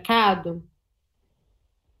ações no mercado?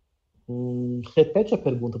 Repete a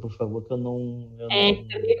pergunta, por favor, que eu não...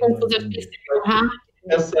 também confuso, eu escrevi rápido.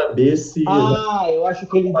 Quer saber se... eu acho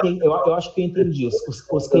que eu acho que eu entendi.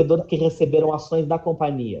 Os credores que receberam ações da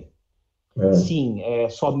companhia. Sim, é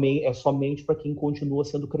somente para quem continua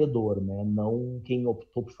sendo credor, né? Não quem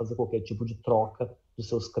optou por fazer qualquer tipo de troca dos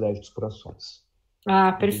seus créditos por ações.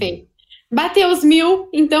 Perfeito. Bateu os 1000,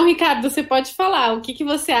 então, Ricardo, você pode falar. O que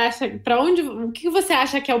você acha? O que você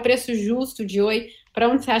acha que é o preço justo de Oi? Para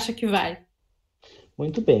onde você acha que vai?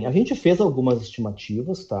 Muito bem. A gente fez algumas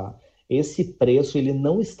estimativas, tá? Esse preço ele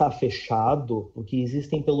não está fechado, porque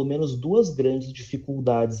existem pelo menos 2 grandes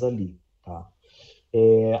dificuldades ali, tá?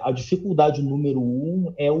 A dificuldade número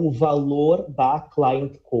 1 é o valor da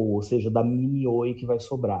Client Co, ou seja, da mini Oi que vai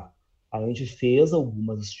sobrar. A gente fez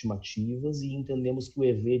algumas estimativas e entendemos que o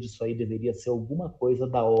EV disso aí deveria ser alguma coisa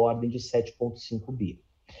da ordem de 7,5 bi.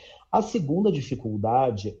 A segunda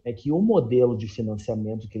dificuldade é que o modelo de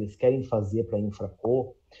financiamento que eles querem fazer para a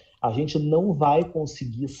Infraco, a gente não vai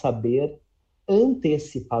conseguir saber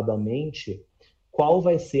antecipadamente qual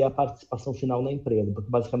vai ser a participação final na empresa, porque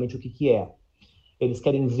basicamente o que é? Eles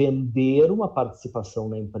querem vender uma participação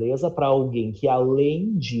na empresa para alguém que,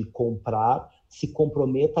 além de comprar, se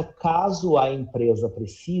comprometa, caso a empresa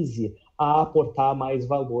precise, a aportar mais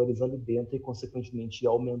valores ali dentro e, consequentemente, ir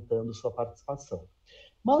aumentando sua participação.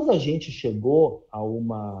 Mas a gente chegou a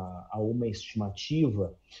uma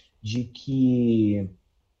estimativa de que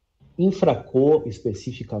Infraco,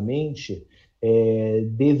 especificamente,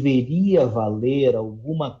 deveria valer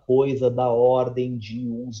alguma coisa da ordem de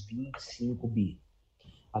uns 25 bi.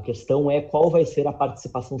 A questão é qual vai ser a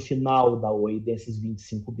participação final da Oi desses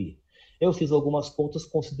 25 bi. Eu fiz algumas contas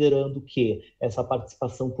considerando que essa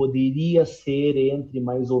participação poderia ser entre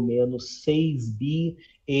mais ou menos 6 bi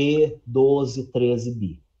e 12, 13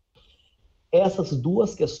 bi. Essas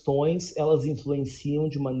duas questões, elas influenciam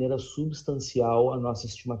de maneira substancial a nossa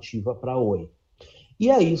estimativa para a Oi.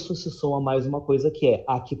 E a isso se soma mais uma coisa que é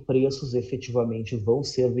a que preços efetivamente vão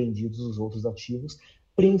ser vendidos os outros ativos,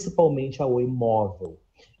 principalmente a Oi Móvel.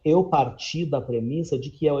 Eu parti da premissa de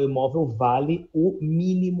que a Oi Móvel vale o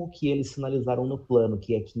mínimo que eles sinalizaram no plano,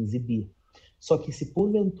 que é 15 bi. Só que se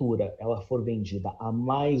porventura ela for vendida a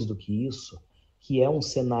mais do que isso, que é um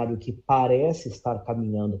cenário que parece estar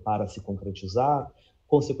caminhando para se concretizar,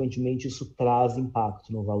 consequentemente isso traz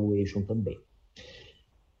impacto no valuation também.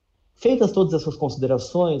 Feitas todas essas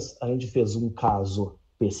considerações, a gente fez um caso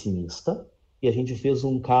pessimista e a gente fez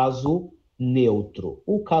um caso neutro.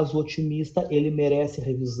 O caso otimista, ele merece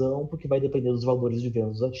revisão porque vai depender dos valores de venda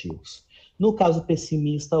dos ativos. No caso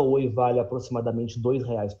pessimista, a Oi vale aproximadamente R$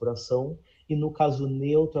 2,00 por ação e no caso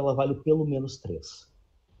neutro, ela vale pelo menos 3.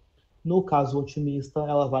 No caso otimista,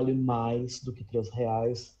 ela vale mais do que R$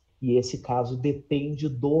 3,00 e esse caso depende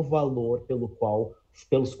do valor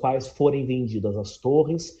pelos quais forem vendidas as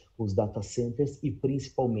torres, os data centers e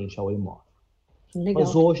principalmente a Oi Móvel. Legal.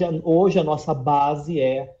 Mas hoje a nossa base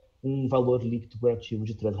é um valor líquido por ativo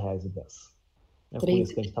de R$ 3,10. É com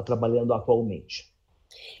isso que a gente está trabalhando atualmente.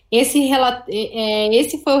 Esse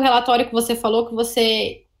foi o relatório que você falou que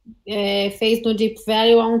você fez no Deep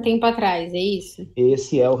Value há um tempo atrás, é isso?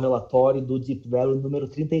 Esse é o relatório do Deep Value número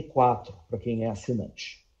 34, para quem é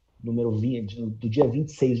assinante. Número 20, do dia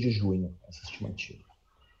 26 de junho, essa estimativa.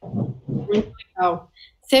 Muito legal.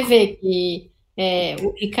 Você vê que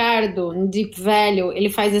o Ricardo, no Deep Value, ele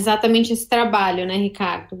faz exatamente esse trabalho, né,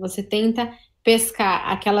 Ricardo? Você tenta pescar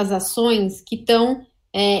aquelas ações que estão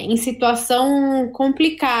em situação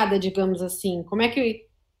complicada, digamos assim. Como é que...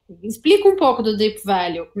 Explica um pouco do Deep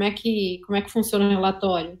Value, como é que funciona o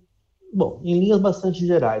relatório? Bom, em linhas bastante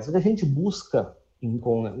gerais, o que a gente busca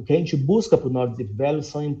para o Nord Deep Value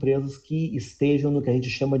são empresas que estejam no que a gente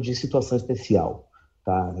chama de situação especial,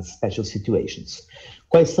 tá? Special situations.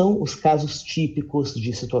 Quais são os casos típicos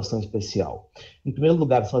de situação especial? Em primeiro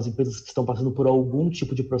lugar, são as empresas que estão passando por algum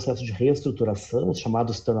tipo de processo de reestruturação, os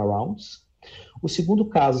chamados turnarounds. O segundo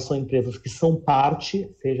caso são empresas que são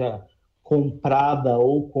parte, seja comprada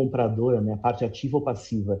ou compradora, né, parte ativa ou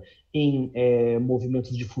passiva, em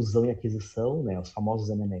movimentos de fusão e aquisição, né, os famosos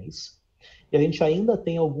M&As. E a gente ainda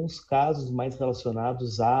tem alguns casos mais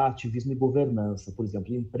relacionados a ativismo e governança, por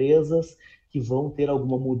exemplo, empresas que vão ter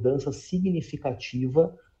alguma mudança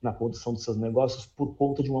significativa na condução dos seus negócios por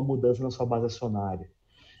conta de uma mudança na sua base acionária.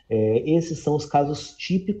 Esses são os casos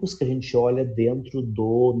típicos que a gente olha dentro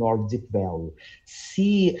do Nord Deep Value.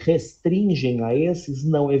 Se restringem a esses,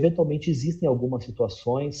 não. Eventualmente existem algumas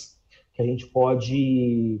situações que a gente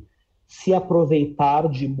pode se aproveitar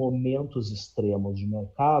de momentos extremos de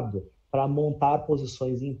mercado para montar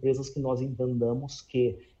posições em empresas que nós entendamos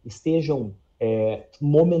que estejam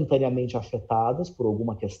momentaneamente afetadas por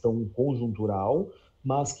alguma questão conjuntural,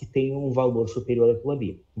 mas que tenham um valor superior àquilo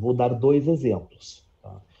ali. Vou dar 2 exemplos.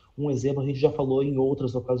 Tá? Um exemplo a gente já falou em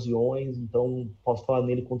outras ocasiões, então posso falar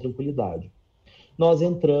nele com tranquilidade. Nós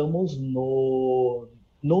entramos no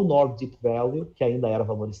Nord Deep Value, que ainda era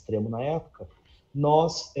valor extremo na época,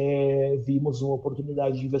 nós vimos uma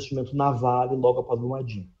oportunidade de investimento na Vale logo após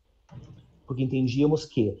Brumadinho. Porque entendíamos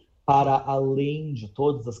que, para além de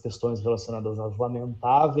todas as questões relacionadas aos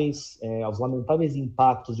lamentáveis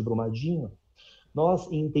impactos de Brumadinho,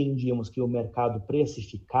 nós entendíamos que o mercado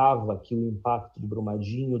precificava que o impacto de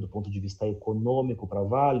Brumadinho, do ponto de vista econômico para a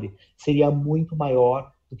Vale, seria muito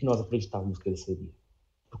maior do que nós acreditávamos que ele seria.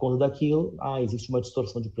 Por conta daquilo, existe uma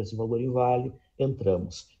distorção de preço e valor em Vale,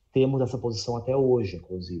 entramos. Temos essa posição até hoje,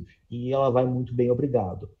 inclusive, e ela vai muito bem,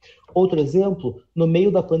 obrigado. Outro exemplo, no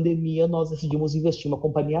meio da pandemia, nós decidimos investir em uma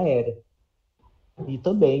companhia aérea. E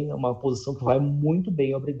também é uma posição que vai muito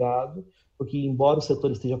bem, obrigado, porque embora o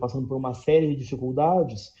setor esteja passando por uma série de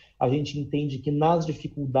dificuldades, a gente entende que nas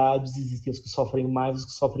dificuldades existem os que sofrem mais e os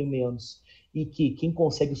que sofrem menos. E que quem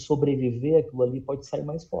consegue sobreviver àquilo ali pode sair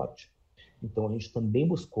mais forte. Então, a gente também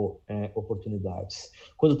buscou oportunidades.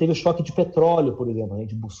 Quando teve o choque de petróleo, por exemplo, a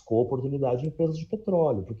gente buscou oportunidade em empresas de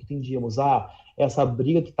petróleo, porque entendíamos, essa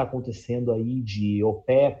briga que está acontecendo aí de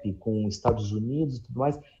OPEP com os Estados Unidos e tudo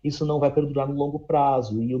mais, isso não vai perdurar no longo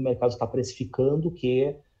prazo, e o mercado está precificando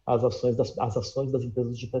que as ações das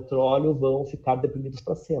empresas de petróleo vão ficar deprimidas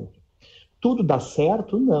para sempre. Tudo dá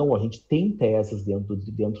certo? Não. A gente tem teses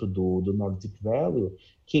dentro do Nord Deep Value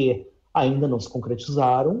que ainda não se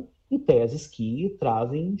concretizaram, e teses que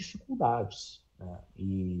trazem dificuldades, né?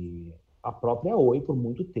 E a própria Oi, por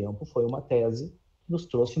muito tempo, foi uma tese que nos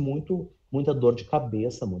trouxe muita dor de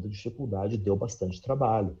cabeça, muita dificuldade, deu bastante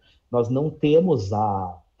trabalho. Nós não temos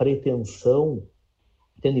a pretensão,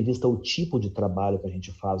 tendo em vista o tipo de trabalho que a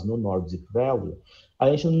gente faz no Nordic Value, a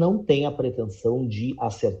gente não tem a pretensão de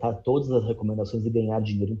acertar todas as recomendações e ganhar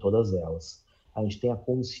dinheiro em todas elas. A gente tem a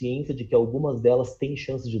consciência de que algumas delas têm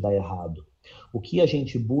chance de dar errado. O que a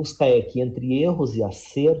gente busca é que entre erros e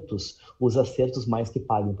acertos, os acertos mais que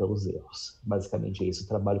paguem pelos erros. Basicamente é esse o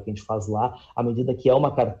trabalho que a gente faz lá, à medida que é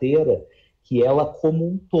uma carteira que ela, como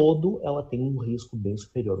um todo, ela tem um risco bem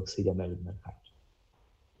superior ao que seria a média do mercado.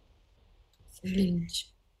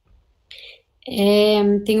 Excelente.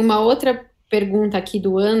 Tem uma outra pergunta aqui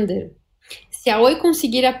do Ander. Se a Oi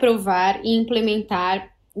conseguir aprovar e implementar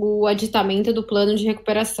o aditamento do plano de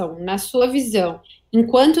recuperação, na sua visão, em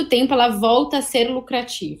quanto tempo ela volta a ser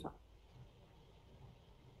lucrativa?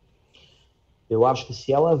 Eu acho que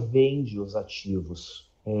se ela vende os ativos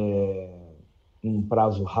em um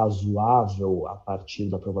prazo razoável a partir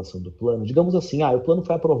da aprovação do plano, digamos assim, o plano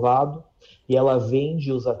foi aprovado e ela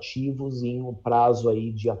vende os ativos em um prazo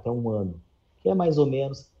aí de até um ano, que é mais ou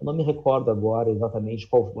menos, eu não me recordo agora exatamente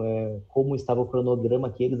como estava o cronograma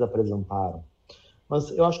que eles apresentaram, mas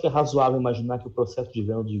eu acho que é razoável imaginar que o processo de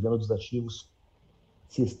venda dos ativos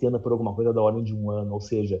se estenda por alguma coisa da ordem de um ano, ou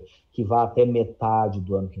seja, que vá até metade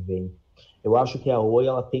do ano que vem. Eu acho que a Oi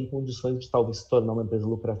ela tem condições de talvez se tornar uma empresa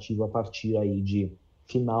lucrativa a partir aí de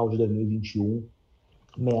final de 2021,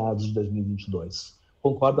 meados de 2022.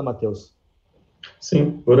 Concorda, Matheus?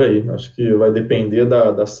 Sim, por aí. Acho que vai depender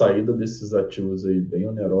da saída desses ativos aí bem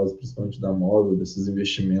onerosos, principalmente da Móvel, desses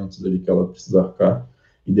investimentos ali que ela precisa arcar,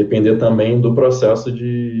 e depender também do processo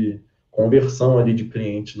de conversão ali de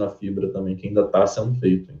cliente na fibra também, que ainda está sendo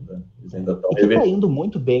feito. Eles ainda estão revertindo. Está indo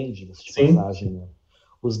muito bem, diga-se de passagem, né?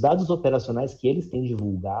 Os dados operacionais que eles têm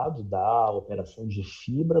divulgado da operação de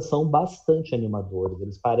fibra são bastante animadores.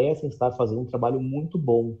 Eles parecem estar fazendo um trabalho muito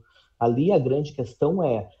bom. Ali a grande questão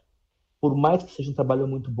é, por mais que seja um trabalho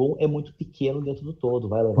muito bom, é muito pequeno dentro do todo.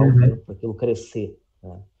 Vai levar um tempo para aquilo crescer,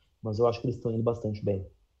 né? Mas eu acho que eles estão indo bastante bem.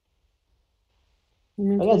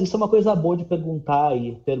 Aliás, isso é uma coisa boa de perguntar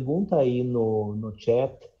aí. Pergunta aí no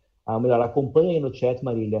chat. Melhor, acompanha aí no chat,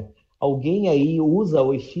 Marília. Alguém aí usa a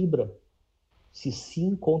Oi Fibra? Se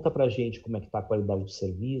sim, conta pra gente como é que tá a qualidade do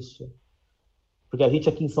serviço. Porque a gente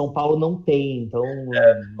aqui em São Paulo não tem, então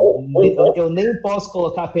eu nem posso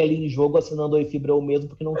colocar a pele em jogo assinando Oi Fibra eu mesmo,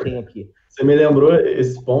 porque não tem aqui. Você me lembrou,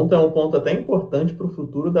 esse ponto é um ponto até importante para o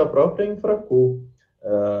futuro da própria Infraco.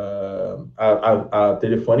 A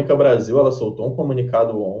Telefônica Brasil, ela soltou um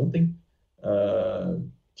comunicado ontem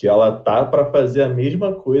que ela tá para fazer a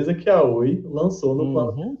mesma coisa que a Oi lançou no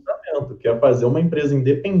plano de financiamento, que é fazer uma empresa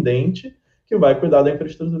independente que vai cuidar da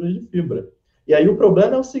infraestrutura de fibra. E aí o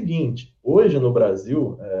problema é o seguinte, hoje no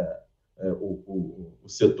Brasil, o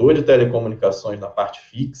setor de telecomunicações na parte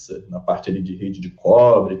fixa, na parte ali de rede de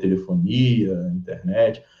cobre, telefonia,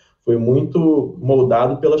 internet, foi muito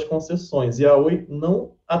moldado pelas concessões. E a Oi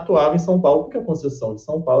não atuava em São Paulo, porque a concessão de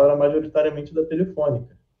São Paulo era majoritariamente da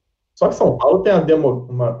Telefônica. Só que São Paulo tem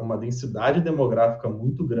uma densidade demográfica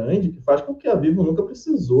muito grande que faz com que a Vivo nunca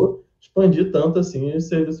precisou expandir tanto assim os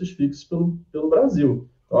serviços fixos pelo Brasil.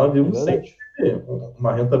 Então a Vivo sempre tem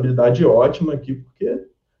uma rentabilidade ótima aqui, porque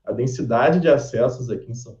a densidade de acessos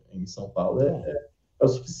aqui em São Paulo é o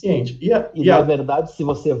suficiente. Na verdade, se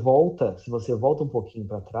você volta um pouquinho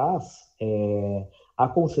para trás, a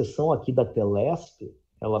concessão aqui da Telesp,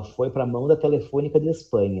 ela foi para a mão da Telefônica de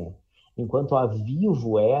Espanha, enquanto a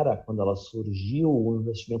Vivo era, quando ela surgiu, o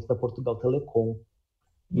investimento da Portugal Telecom.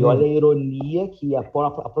 E olha a ironia que a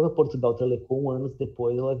própria Portugal Telecom, anos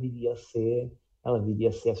depois, ela viria a ser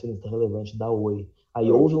acionista relevante da Oi. Aí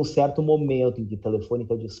houve um certo momento em que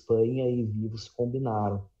Telefônica de Espanha e Vivo se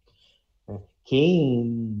combinaram.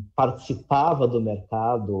 Quem participava do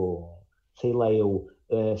mercado, sei lá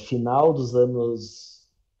final dos anos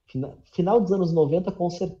 90 com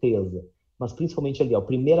certeza, mas principalmente ali, a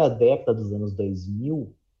primeira década dos anos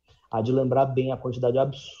 2000, há de lembrar bem a quantidade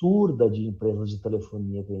absurda de empresas de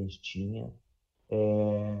telefonia que a gente tinha,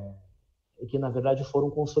 e que, na verdade, foram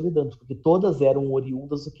consolidando, porque todas eram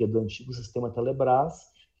oriundas do quê? Do antigo sistema Telebrás,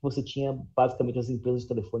 que você tinha, basicamente, as empresas de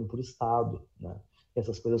telefone por estado, né?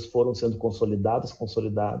 Essas coisas foram sendo consolidadas,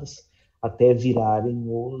 até virarem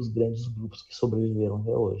os grandes grupos que sobreviveram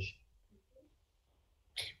até hoje.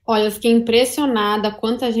 Olha, eu fiquei impressionada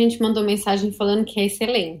quanta gente mandou mensagem falando que é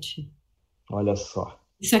excelente. Olha só.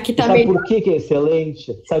 Isso aqui tá Sabe por que é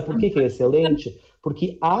excelente?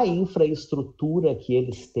 Porque a infraestrutura que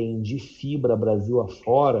eles têm de fibra Brasil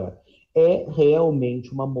afora é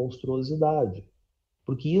realmente uma monstruosidade,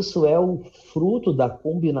 porque isso é o fruto da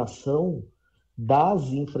combinação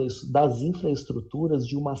das infraestruturas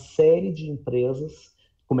de uma série de empresas,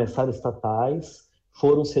 começaram estatais,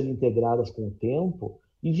 foram sendo integradas com o tempo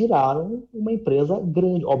e viraram uma empresa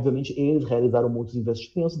grande. Obviamente, eles realizaram muitos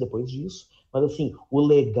investimentos depois disso, mas assim, o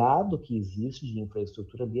legado que existe de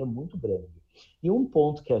infraestrutura ali é muito grande. E um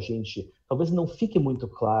ponto que a gente talvez não fique muito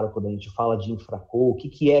claro quando a gente fala de Infraco, o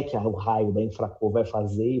que é que o raio da Infraco vai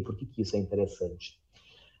fazer e por que isso é interessante.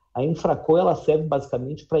 A Infraco ela serve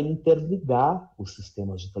basicamente para interligar os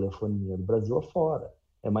sistemas de telefonia do Brasil afora.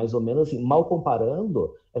 É mais ou menos assim, mal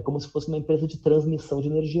comparando, é como se fosse uma empresa de transmissão de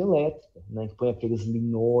energia elétrica, né, que põe aqueles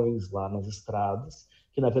linhões lá nas estradas,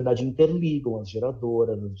 que na verdade interligam as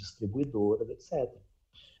geradoras, as distribuidoras, etc.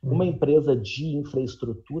 Uma empresa de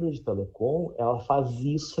infraestrutura de telecom, ela faz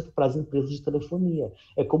isso para as empresas de telefonia.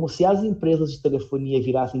 É como se as empresas de telefonia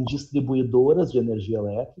virassem distribuidoras de energia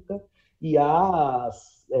elétrica e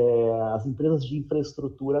as empresas de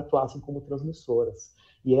infraestrutura atuassem como transmissoras.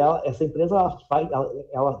 E essa empresa,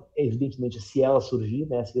 ela, evidentemente, se ela surgir,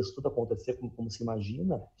 né, se isso tudo acontecer como se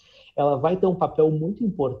imagina, ela vai ter um papel muito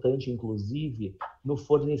importante, inclusive, no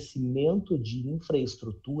fornecimento de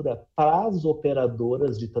infraestrutura para as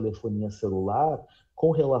operadoras de telefonia celular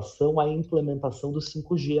com relação à implementação do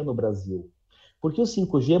 5G no Brasil. Porque o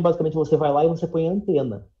 5G, basicamente, você vai lá e você põe a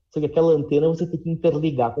antena. Só que aquela antena você tem que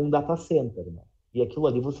interligar com um data center, né? E aquilo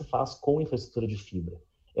ali você faz com infraestrutura de fibra.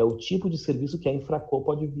 É o tipo de serviço que a Infraco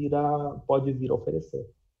pode vir a oferecer.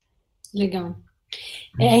 Legal.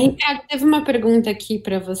 Ricardo, teve uma pergunta aqui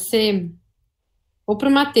para você, ou para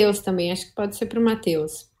o Matheus também, acho que pode ser para o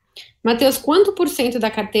Matheus. Matheus, quanto % da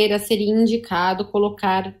carteira seria indicado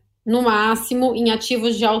colocar no máximo em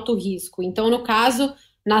ativos de alto risco? Então, no caso,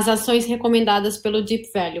 nas ações recomendadas pelo Deep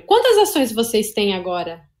Value. Quantas ações vocês têm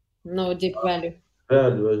agora no Deep Value?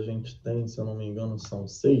 Velho, a gente tem, se eu não me engano, são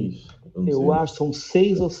 6. Eu acho que são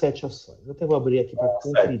 6 ou 7 ações. Eu até vou abrir aqui para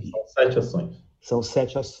conferir. São 7 ações. São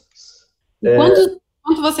 7 ações.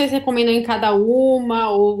 Quanto vocês recomendam em cada uma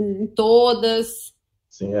ou em todas?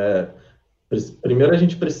 Sim, primeiro a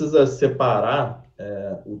gente precisa separar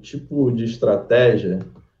o tipo de estratégia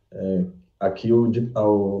aqui que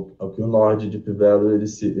o Nord Deep Value ele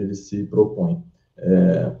se propõe.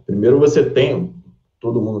 Primeiro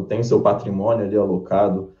todo mundo tem seu patrimônio ali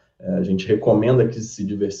alocado, a gente recomenda que se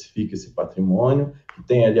diversifique esse patrimônio, que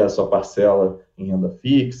tenha ali a sua parcela em renda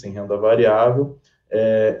fixa, em renda variável,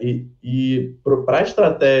 e para a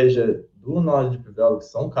estratégia do Nord Deep Value, que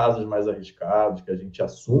são casos mais arriscados, que a gente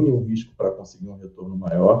assume um risco para conseguir um retorno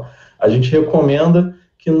maior, a gente recomenda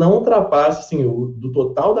que não ultrapasse assim, do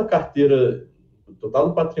total da carteira, do total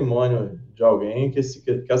do patrimônio de alguém, que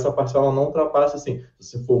essa parcela não ultrapasse, assim,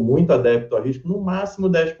 se você for muito adepto a risco, no máximo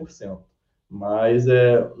 10%. Mas,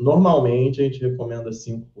 normalmente, a gente recomenda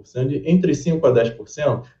 5%, entre 5% a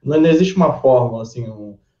 10%. Não existe uma fórmula, assim,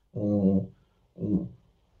 um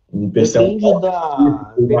percentual.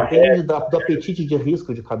 Depende do apetite de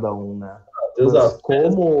risco de cada um, né? Exato. Mas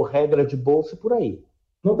como regra de bolsa, por aí.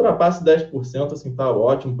 Não ultrapasse 10%, assim, tá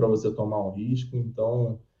ótimo para você tomar um risco,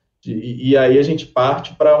 então... E aí a gente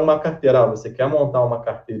parte para uma carteira. Você quer montar uma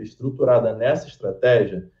carteira estruturada nessa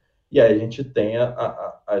estratégia? E aí a gente tem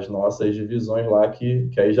as nossas divisões lá,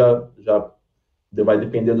 que aí já vai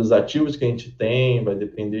depender dos ativos que a gente tem, vai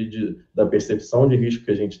depender da percepção de risco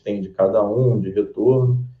que a gente tem de cada um, de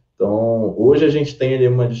retorno. Então, hoje a gente tem ali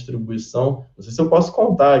uma distribuição, não sei se eu posso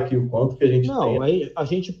contar aqui o quanto que a gente tem. Não, aí a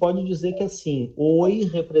gente pode dizer que assim, o Oi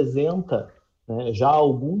representa... já há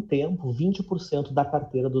algum tempo, 20% da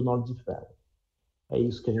carteira do Nord Deep Value. É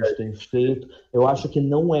isso que a gente tem feito. Eu acho que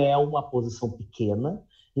não é uma posição pequena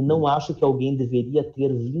e não acho que alguém deveria ter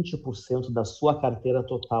 20% da sua carteira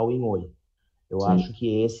total em Oi. Eu acho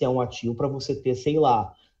que esse é um ativo para você ter, sei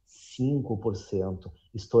lá, 5%,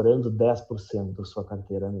 estourando 10% da sua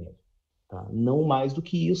carteira nele. Tá? Não mais do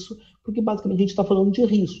que isso, porque basicamente a gente está falando de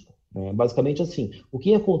risco. Né? Basicamente assim, o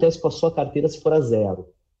que acontece com a sua carteira se for a zero?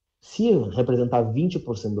 Se representar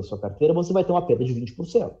 20% da sua carteira, você vai ter uma perda de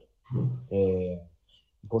 20%.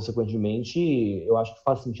 Consequentemente, eu acho que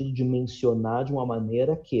faz sentido dimensionar de uma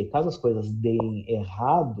maneira que, caso as coisas deem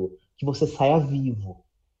errado, que você saia vivo,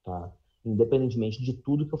 tá? Independentemente de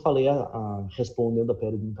tudo que eu falei respondendo a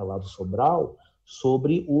pergunta lá do Sobral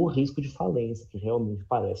sobre o risco de falência, que realmente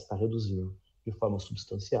parece estar reduzindo de forma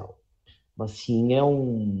substancial. Mas sim,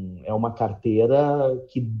 é uma carteira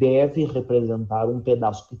que deve representar um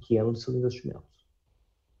pedaço pequeno dos seus investimentos.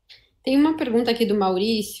 Tem uma pergunta aqui do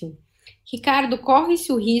Maurício. Ricardo,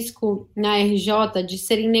 corre-se o risco na RJ de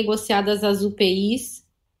serem negociadas as UPIs,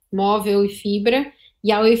 móvel e fibra,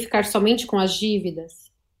 e a Oi ficar somente com as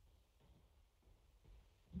dívidas?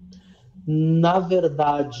 Na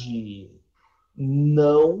verdade,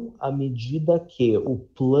 não, à medida que o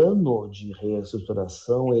plano de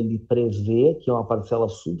reestruturação ele prevê que uma parcela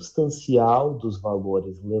substancial dos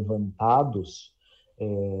valores levantados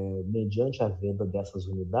mediante a venda dessas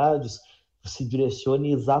unidades se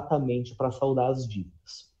direcione exatamente para saldar as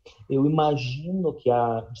dívidas. Eu imagino que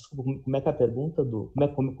desculpa, como é que é a pergunta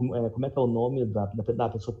como é que é o nome da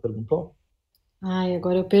pessoa que perguntou? Ai,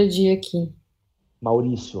 agora eu perdi aqui.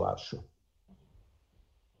 Maurício, acho.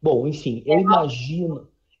 Bom, enfim,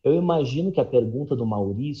 eu imagino que a pergunta do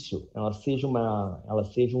Maurício ela seja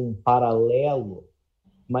um paralelo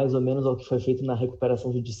mais ou menos ao que foi feito na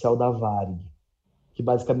recuperação judicial da Varig, que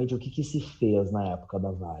basicamente o que se fez na época da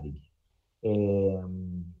Varig?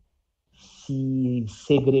 Se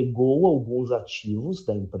segregou alguns ativos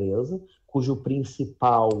da empresa, cujo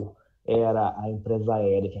principal era a empresa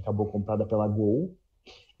aérea que acabou comprada pela Gol,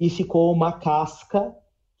 e ficou uma casca,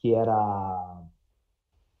 que era a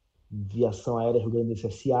Viação Aérea Rio Grande do Sul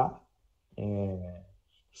S.A.,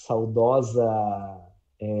 saudosa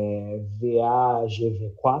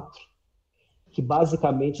VAGV4, que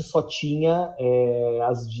basicamente só tinha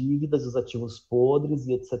as dívidas, os ativos podres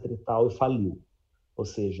e etc e tal, e faliu. Ou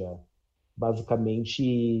seja,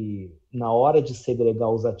 basicamente, na hora de segregar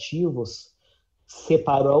os ativos,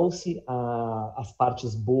 separou-se as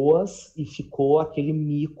partes boas e ficou aquele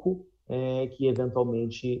mico que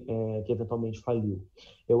eventualmente faliu.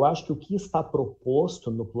 Eu acho que o que está proposto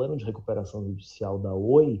no plano de recuperação judicial da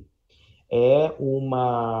Oi é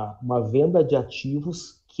uma venda de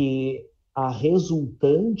ativos que a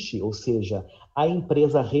resultante, ou seja, a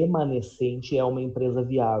empresa remanescente é uma empresa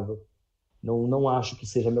viável. Não acho que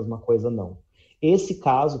seja a mesma coisa, não. Esse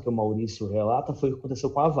caso que o Maurício relata foi o que aconteceu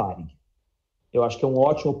com a Varig. Eu acho que é um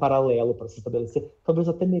ótimo paralelo para se estabelecer. Talvez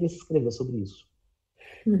até mereça escrever sobre isso.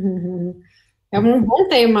 É um bom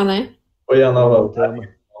tema, né? Foi a nova tema.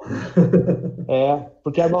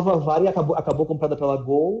 Porque a nova Varig acabou comprada pela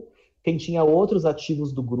Gol. Quem tinha outros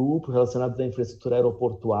ativos do grupo relacionados à infraestrutura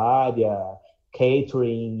aeroportuária,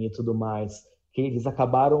 catering e tudo mais, que eles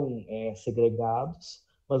acabaram segregados,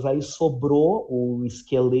 mas aí sobrou o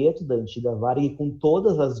esqueleto da antiga Varig com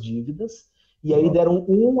todas as dívidas, e aí deram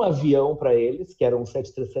um avião para eles, que era um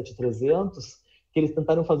 737-300, que eles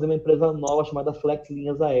tentaram fazer uma empresa nova chamada Flex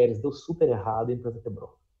Linhas Aéreas. Deu super errado e a empresa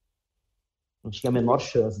quebrou. Não tinha a menor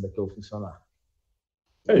chance daquilo funcionar.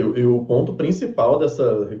 E o ponto principal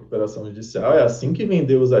dessa recuperação judicial é assim que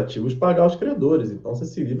vender os ativos, pagar os credores. Então, você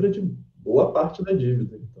se livra de boa parte da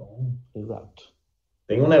dívida. Então, exato.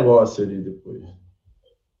 Tem um negócio ali depois.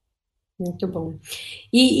 Muito bom.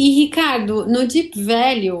 E Ricardo, no Deep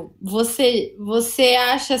Value, você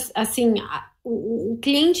acha, assim, o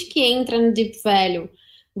cliente que entra no Deep Value,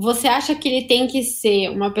 você acha que ele tem que ser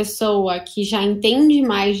uma pessoa que já entende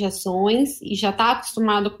mais de ações e já está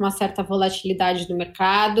acostumado com uma certa volatilidade do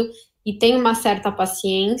mercado e tem uma certa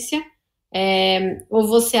paciência? Ou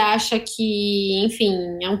você acha que, enfim,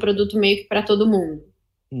 é um produto meio que para todo mundo?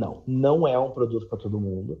 Não é um produto para todo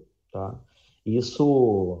mundo, tá?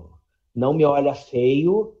 Isso não me olha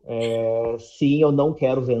feio. Sim, eu não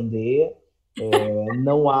quero vender.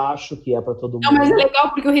 Não acho que é para todo mundo. Não, mas é legal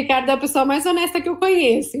porque o Ricardo é a pessoa mais honesta que eu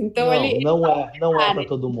conheço. Então não é para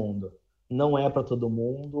todo mundo. Não é para todo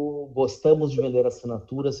mundo. Gostamos de vender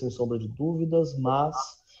assinaturas, sem sombra de dúvidas, mas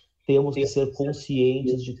temos que ser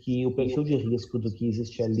conscientes de que o perfil de risco do que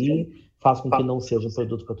existe ali faz com que não seja um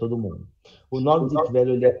produto para todo mundo. O Nordic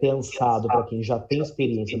Value ele é pensado para quem já tem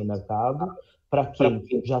experiência no mercado, para quem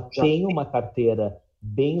já tem uma carteira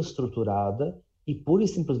bem estruturada e pura e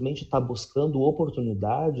simplesmente está buscando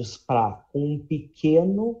oportunidades para um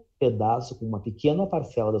pequeno pedaço, com uma pequena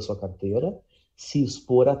parcela da sua carteira, se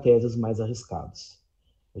expor a teses mais arriscadas.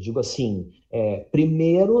 Eu digo assim,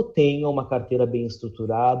 primeiro tenha uma carteira bem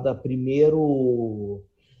estruturada, primeiro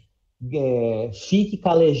fique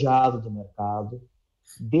calejado do mercado,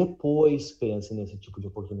 depois pense nesse tipo de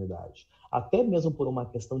oportunidade. Até mesmo por uma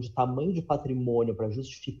questão de tamanho de patrimônio para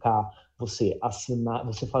justificar você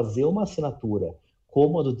fazer uma assinatura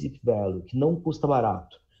como a do Deep Value, que não custa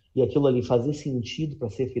barato, e aquilo ali fazer sentido para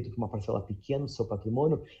ser feito com uma parcela pequena do seu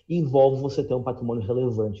patrimônio, envolve você ter um patrimônio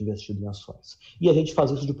relevante investido em ações. E a gente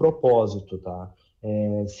faz isso de propósito, tá?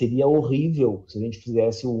 Seria horrível se a gente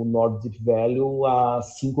fizesse o Nord Deep Value a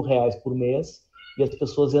R$5 por mês e as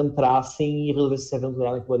pessoas entrassem e resolvessem se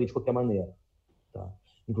aventurar naquilo ali de qualquer maneira. Tá?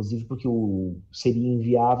 Inclusive porque seria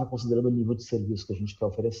inviável considerando o nível de serviço que a gente quer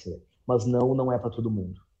oferecer. Mas não é para todo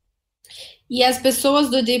mundo. E as pessoas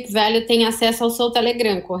do Deep Value têm acesso ao seu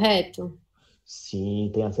Telegram, correto? Sim,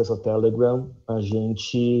 tem acesso ao Telegram. A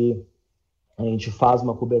gente faz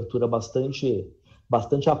uma cobertura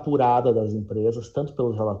bastante apurada das empresas, tanto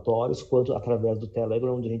pelos relatórios quanto através do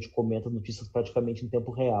Telegram, onde a gente comenta notícias praticamente em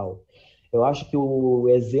tempo real. Eu acho que o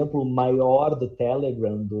exemplo maior do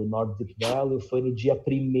Telegram, do North Deep Valley, foi no dia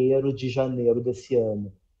 1º de janeiro desse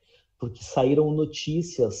ano, porque saíram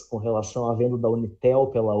notícias com relação à venda da Unitel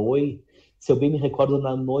pela Oi, se eu bem me recordo,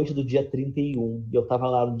 na noite do dia 31. E eu estava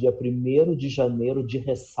lá no dia 1º de janeiro, de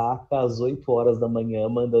ressaca, às 8 horas da manhã,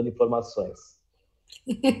 mandando informações.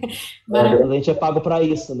 A gente é pago para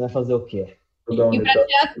isso, né? Fazer o quê? E para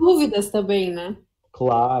tirar dúvidas também, né?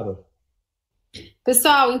 Claro.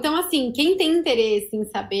 Pessoal, então assim, quem tem interesse em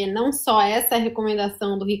saber não só essa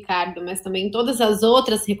recomendação do Ricardo, mas também todas as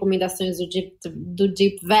outras recomendações do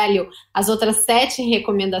Deep Value, as outras 7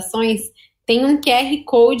 recomendações, tem um QR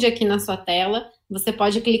Code aqui na sua tela, você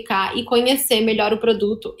pode clicar e conhecer melhor o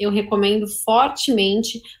produto. Eu recomendo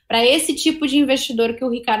fortemente para esse tipo de investidor que o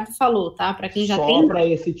Ricardo falou, tá? Para quem já tem... Só para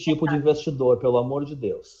esse tipo de investidor, pelo amor de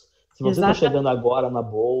Deus. Se você está chegando agora na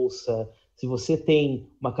Bolsa, se você tem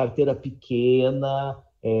uma carteira pequena,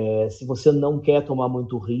 se você não quer tomar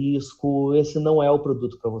muito risco, esse não é o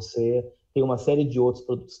produto para você. Tem uma série de outros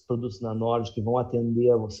produtos na Nord que vão atender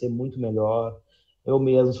a você muito melhor. Eu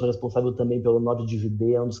mesmo sou responsável também pelo Nord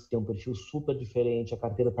Dividendos, que tem um perfil super diferente, a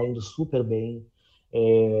carteira está indo super bem.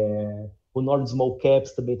 O Nord Small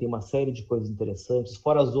Caps também tem uma série de coisas interessantes,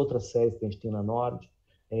 fora as outras séries que a gente tem na Nord.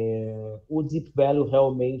 O Deep Value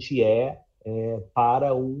realmente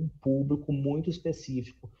para um público muito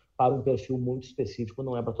específico, para um perfil muito específico,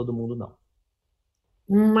 não é para todo mundo, não.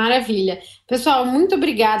 Maravilha. Pessoal, muito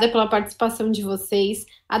obrigada pela participação de vocês.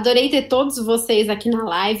 Adorei ter todos vocês aqui na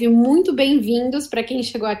live. Muito bem-vindos para quem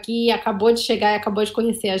chegou aqui, acabou de chegar e acabou de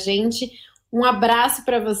conhecer a gente. Um abraço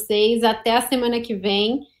para vocês. Até a semana que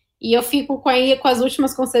vem. E eu fico com as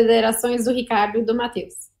últimas considerações do Ricardo e do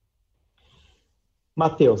Matheus.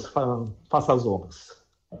 Matheus, faça as honras.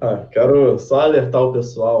 Quero só alertar o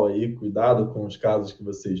pessoal aí, cuidado com os casos que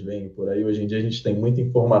vocês veem por aí. Hoje em dia a gente tem muita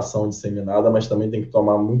informação disseminada, mas também tem que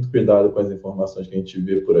tomar muito cuidado com as informações que a gente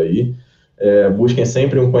vê por aí. Busquem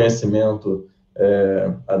sempre um conhecimento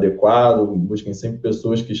adequado, busquem sempre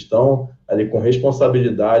pessoas que estão ali com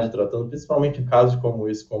responsabilidade, tratando principalmente em casos como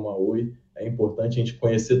esse, como a Oi. É importante a gente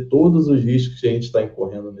conhecer todos os riscos que a gente está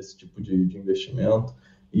incorrendo nesse tipo de investimento.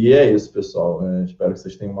 E é isso, pessoal. Espero que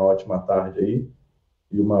vocês tenham uma ótima tarde aí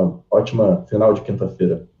e uma ótima final de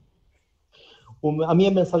quinta-feira. A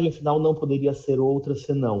minha mensagem final não poderia ser outra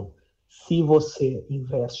senão: se você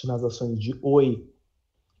investe nas ações de Oi,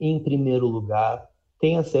 em primeiro lugar,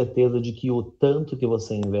 tenha certeza de que o tanto que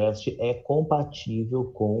você investe é compatível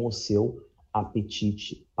com o seu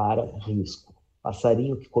apetite para risco.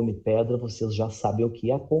 Passarinho que come pedra, vocês já sabem o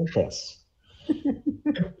que acontece.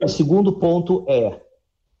 O segundo ponto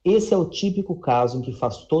esse é o típico caso em que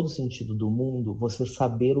faz todo sentido do mundo você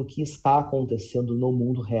saber o que está acontecendo no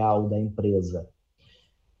mundo real da empresa.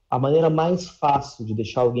 A maneira mais fácil de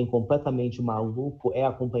deixar alguém completamente maluco é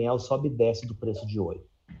acompanhar o sobe e desce do preço de Oi.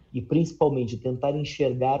 E principalmente tentar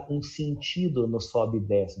enxergar um sentido no sobe e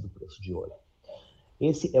desce do preço de Oi.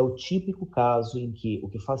 Esse é o típico caso em que o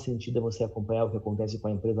que faz sentido é você acompanhar o que acontece com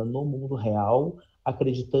a empresa no mundo real,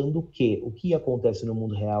 acreditando que o que acontece no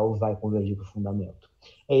mundo real vai convergir para o fundamento.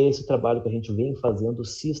 É esse o trabalho que a gente vem fazendo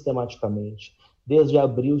sistematicamente desde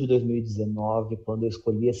abril de 2019, quando eu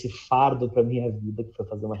escolhi esse fardo para a minha vida, que foi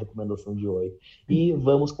fazer uma recomendação de Oi. E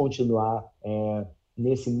vamos continuar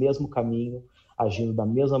nesse mesmo caminho, agindo da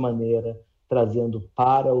mesma maneira, trazendo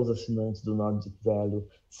para os assinantes do Nord Deep Value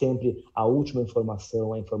sempre a última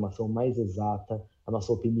informação, a informação mais exata, a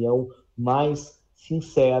nossa opinião mais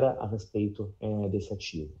sincera a respeito desse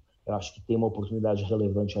ativo. Eu acho que tem uma oportunidade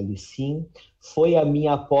relevante ali, sim. Foi a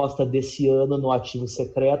minha aposta desse ano no ativo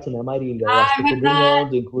secreto, né, Marília? Eu acho que eu estou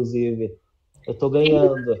ganhando, inclusive. Eu estou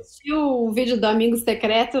ganhando. Quem assistiu o vídeo do Amigo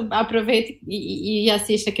Secreto, aproveita e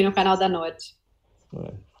assiste aqui no canal da Norte.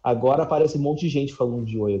 Agora aparece um monte de gente falando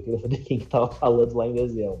de Oi. Eu queria saber quem estava falando lá em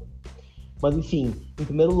dezembro. Mas, enfim, em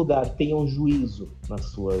primeiro lugar, tenham juízo nas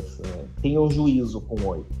suas... tenham juízo com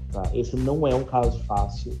Oi. Tá? Esse não é um caso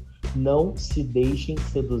fácil. Não se deixem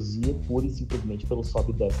seduzir pura e simplesmente pelo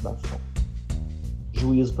sobe e desce da ação.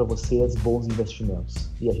 Juízo para vocês, bons investimentos.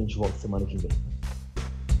 E a gente volta semana que vem.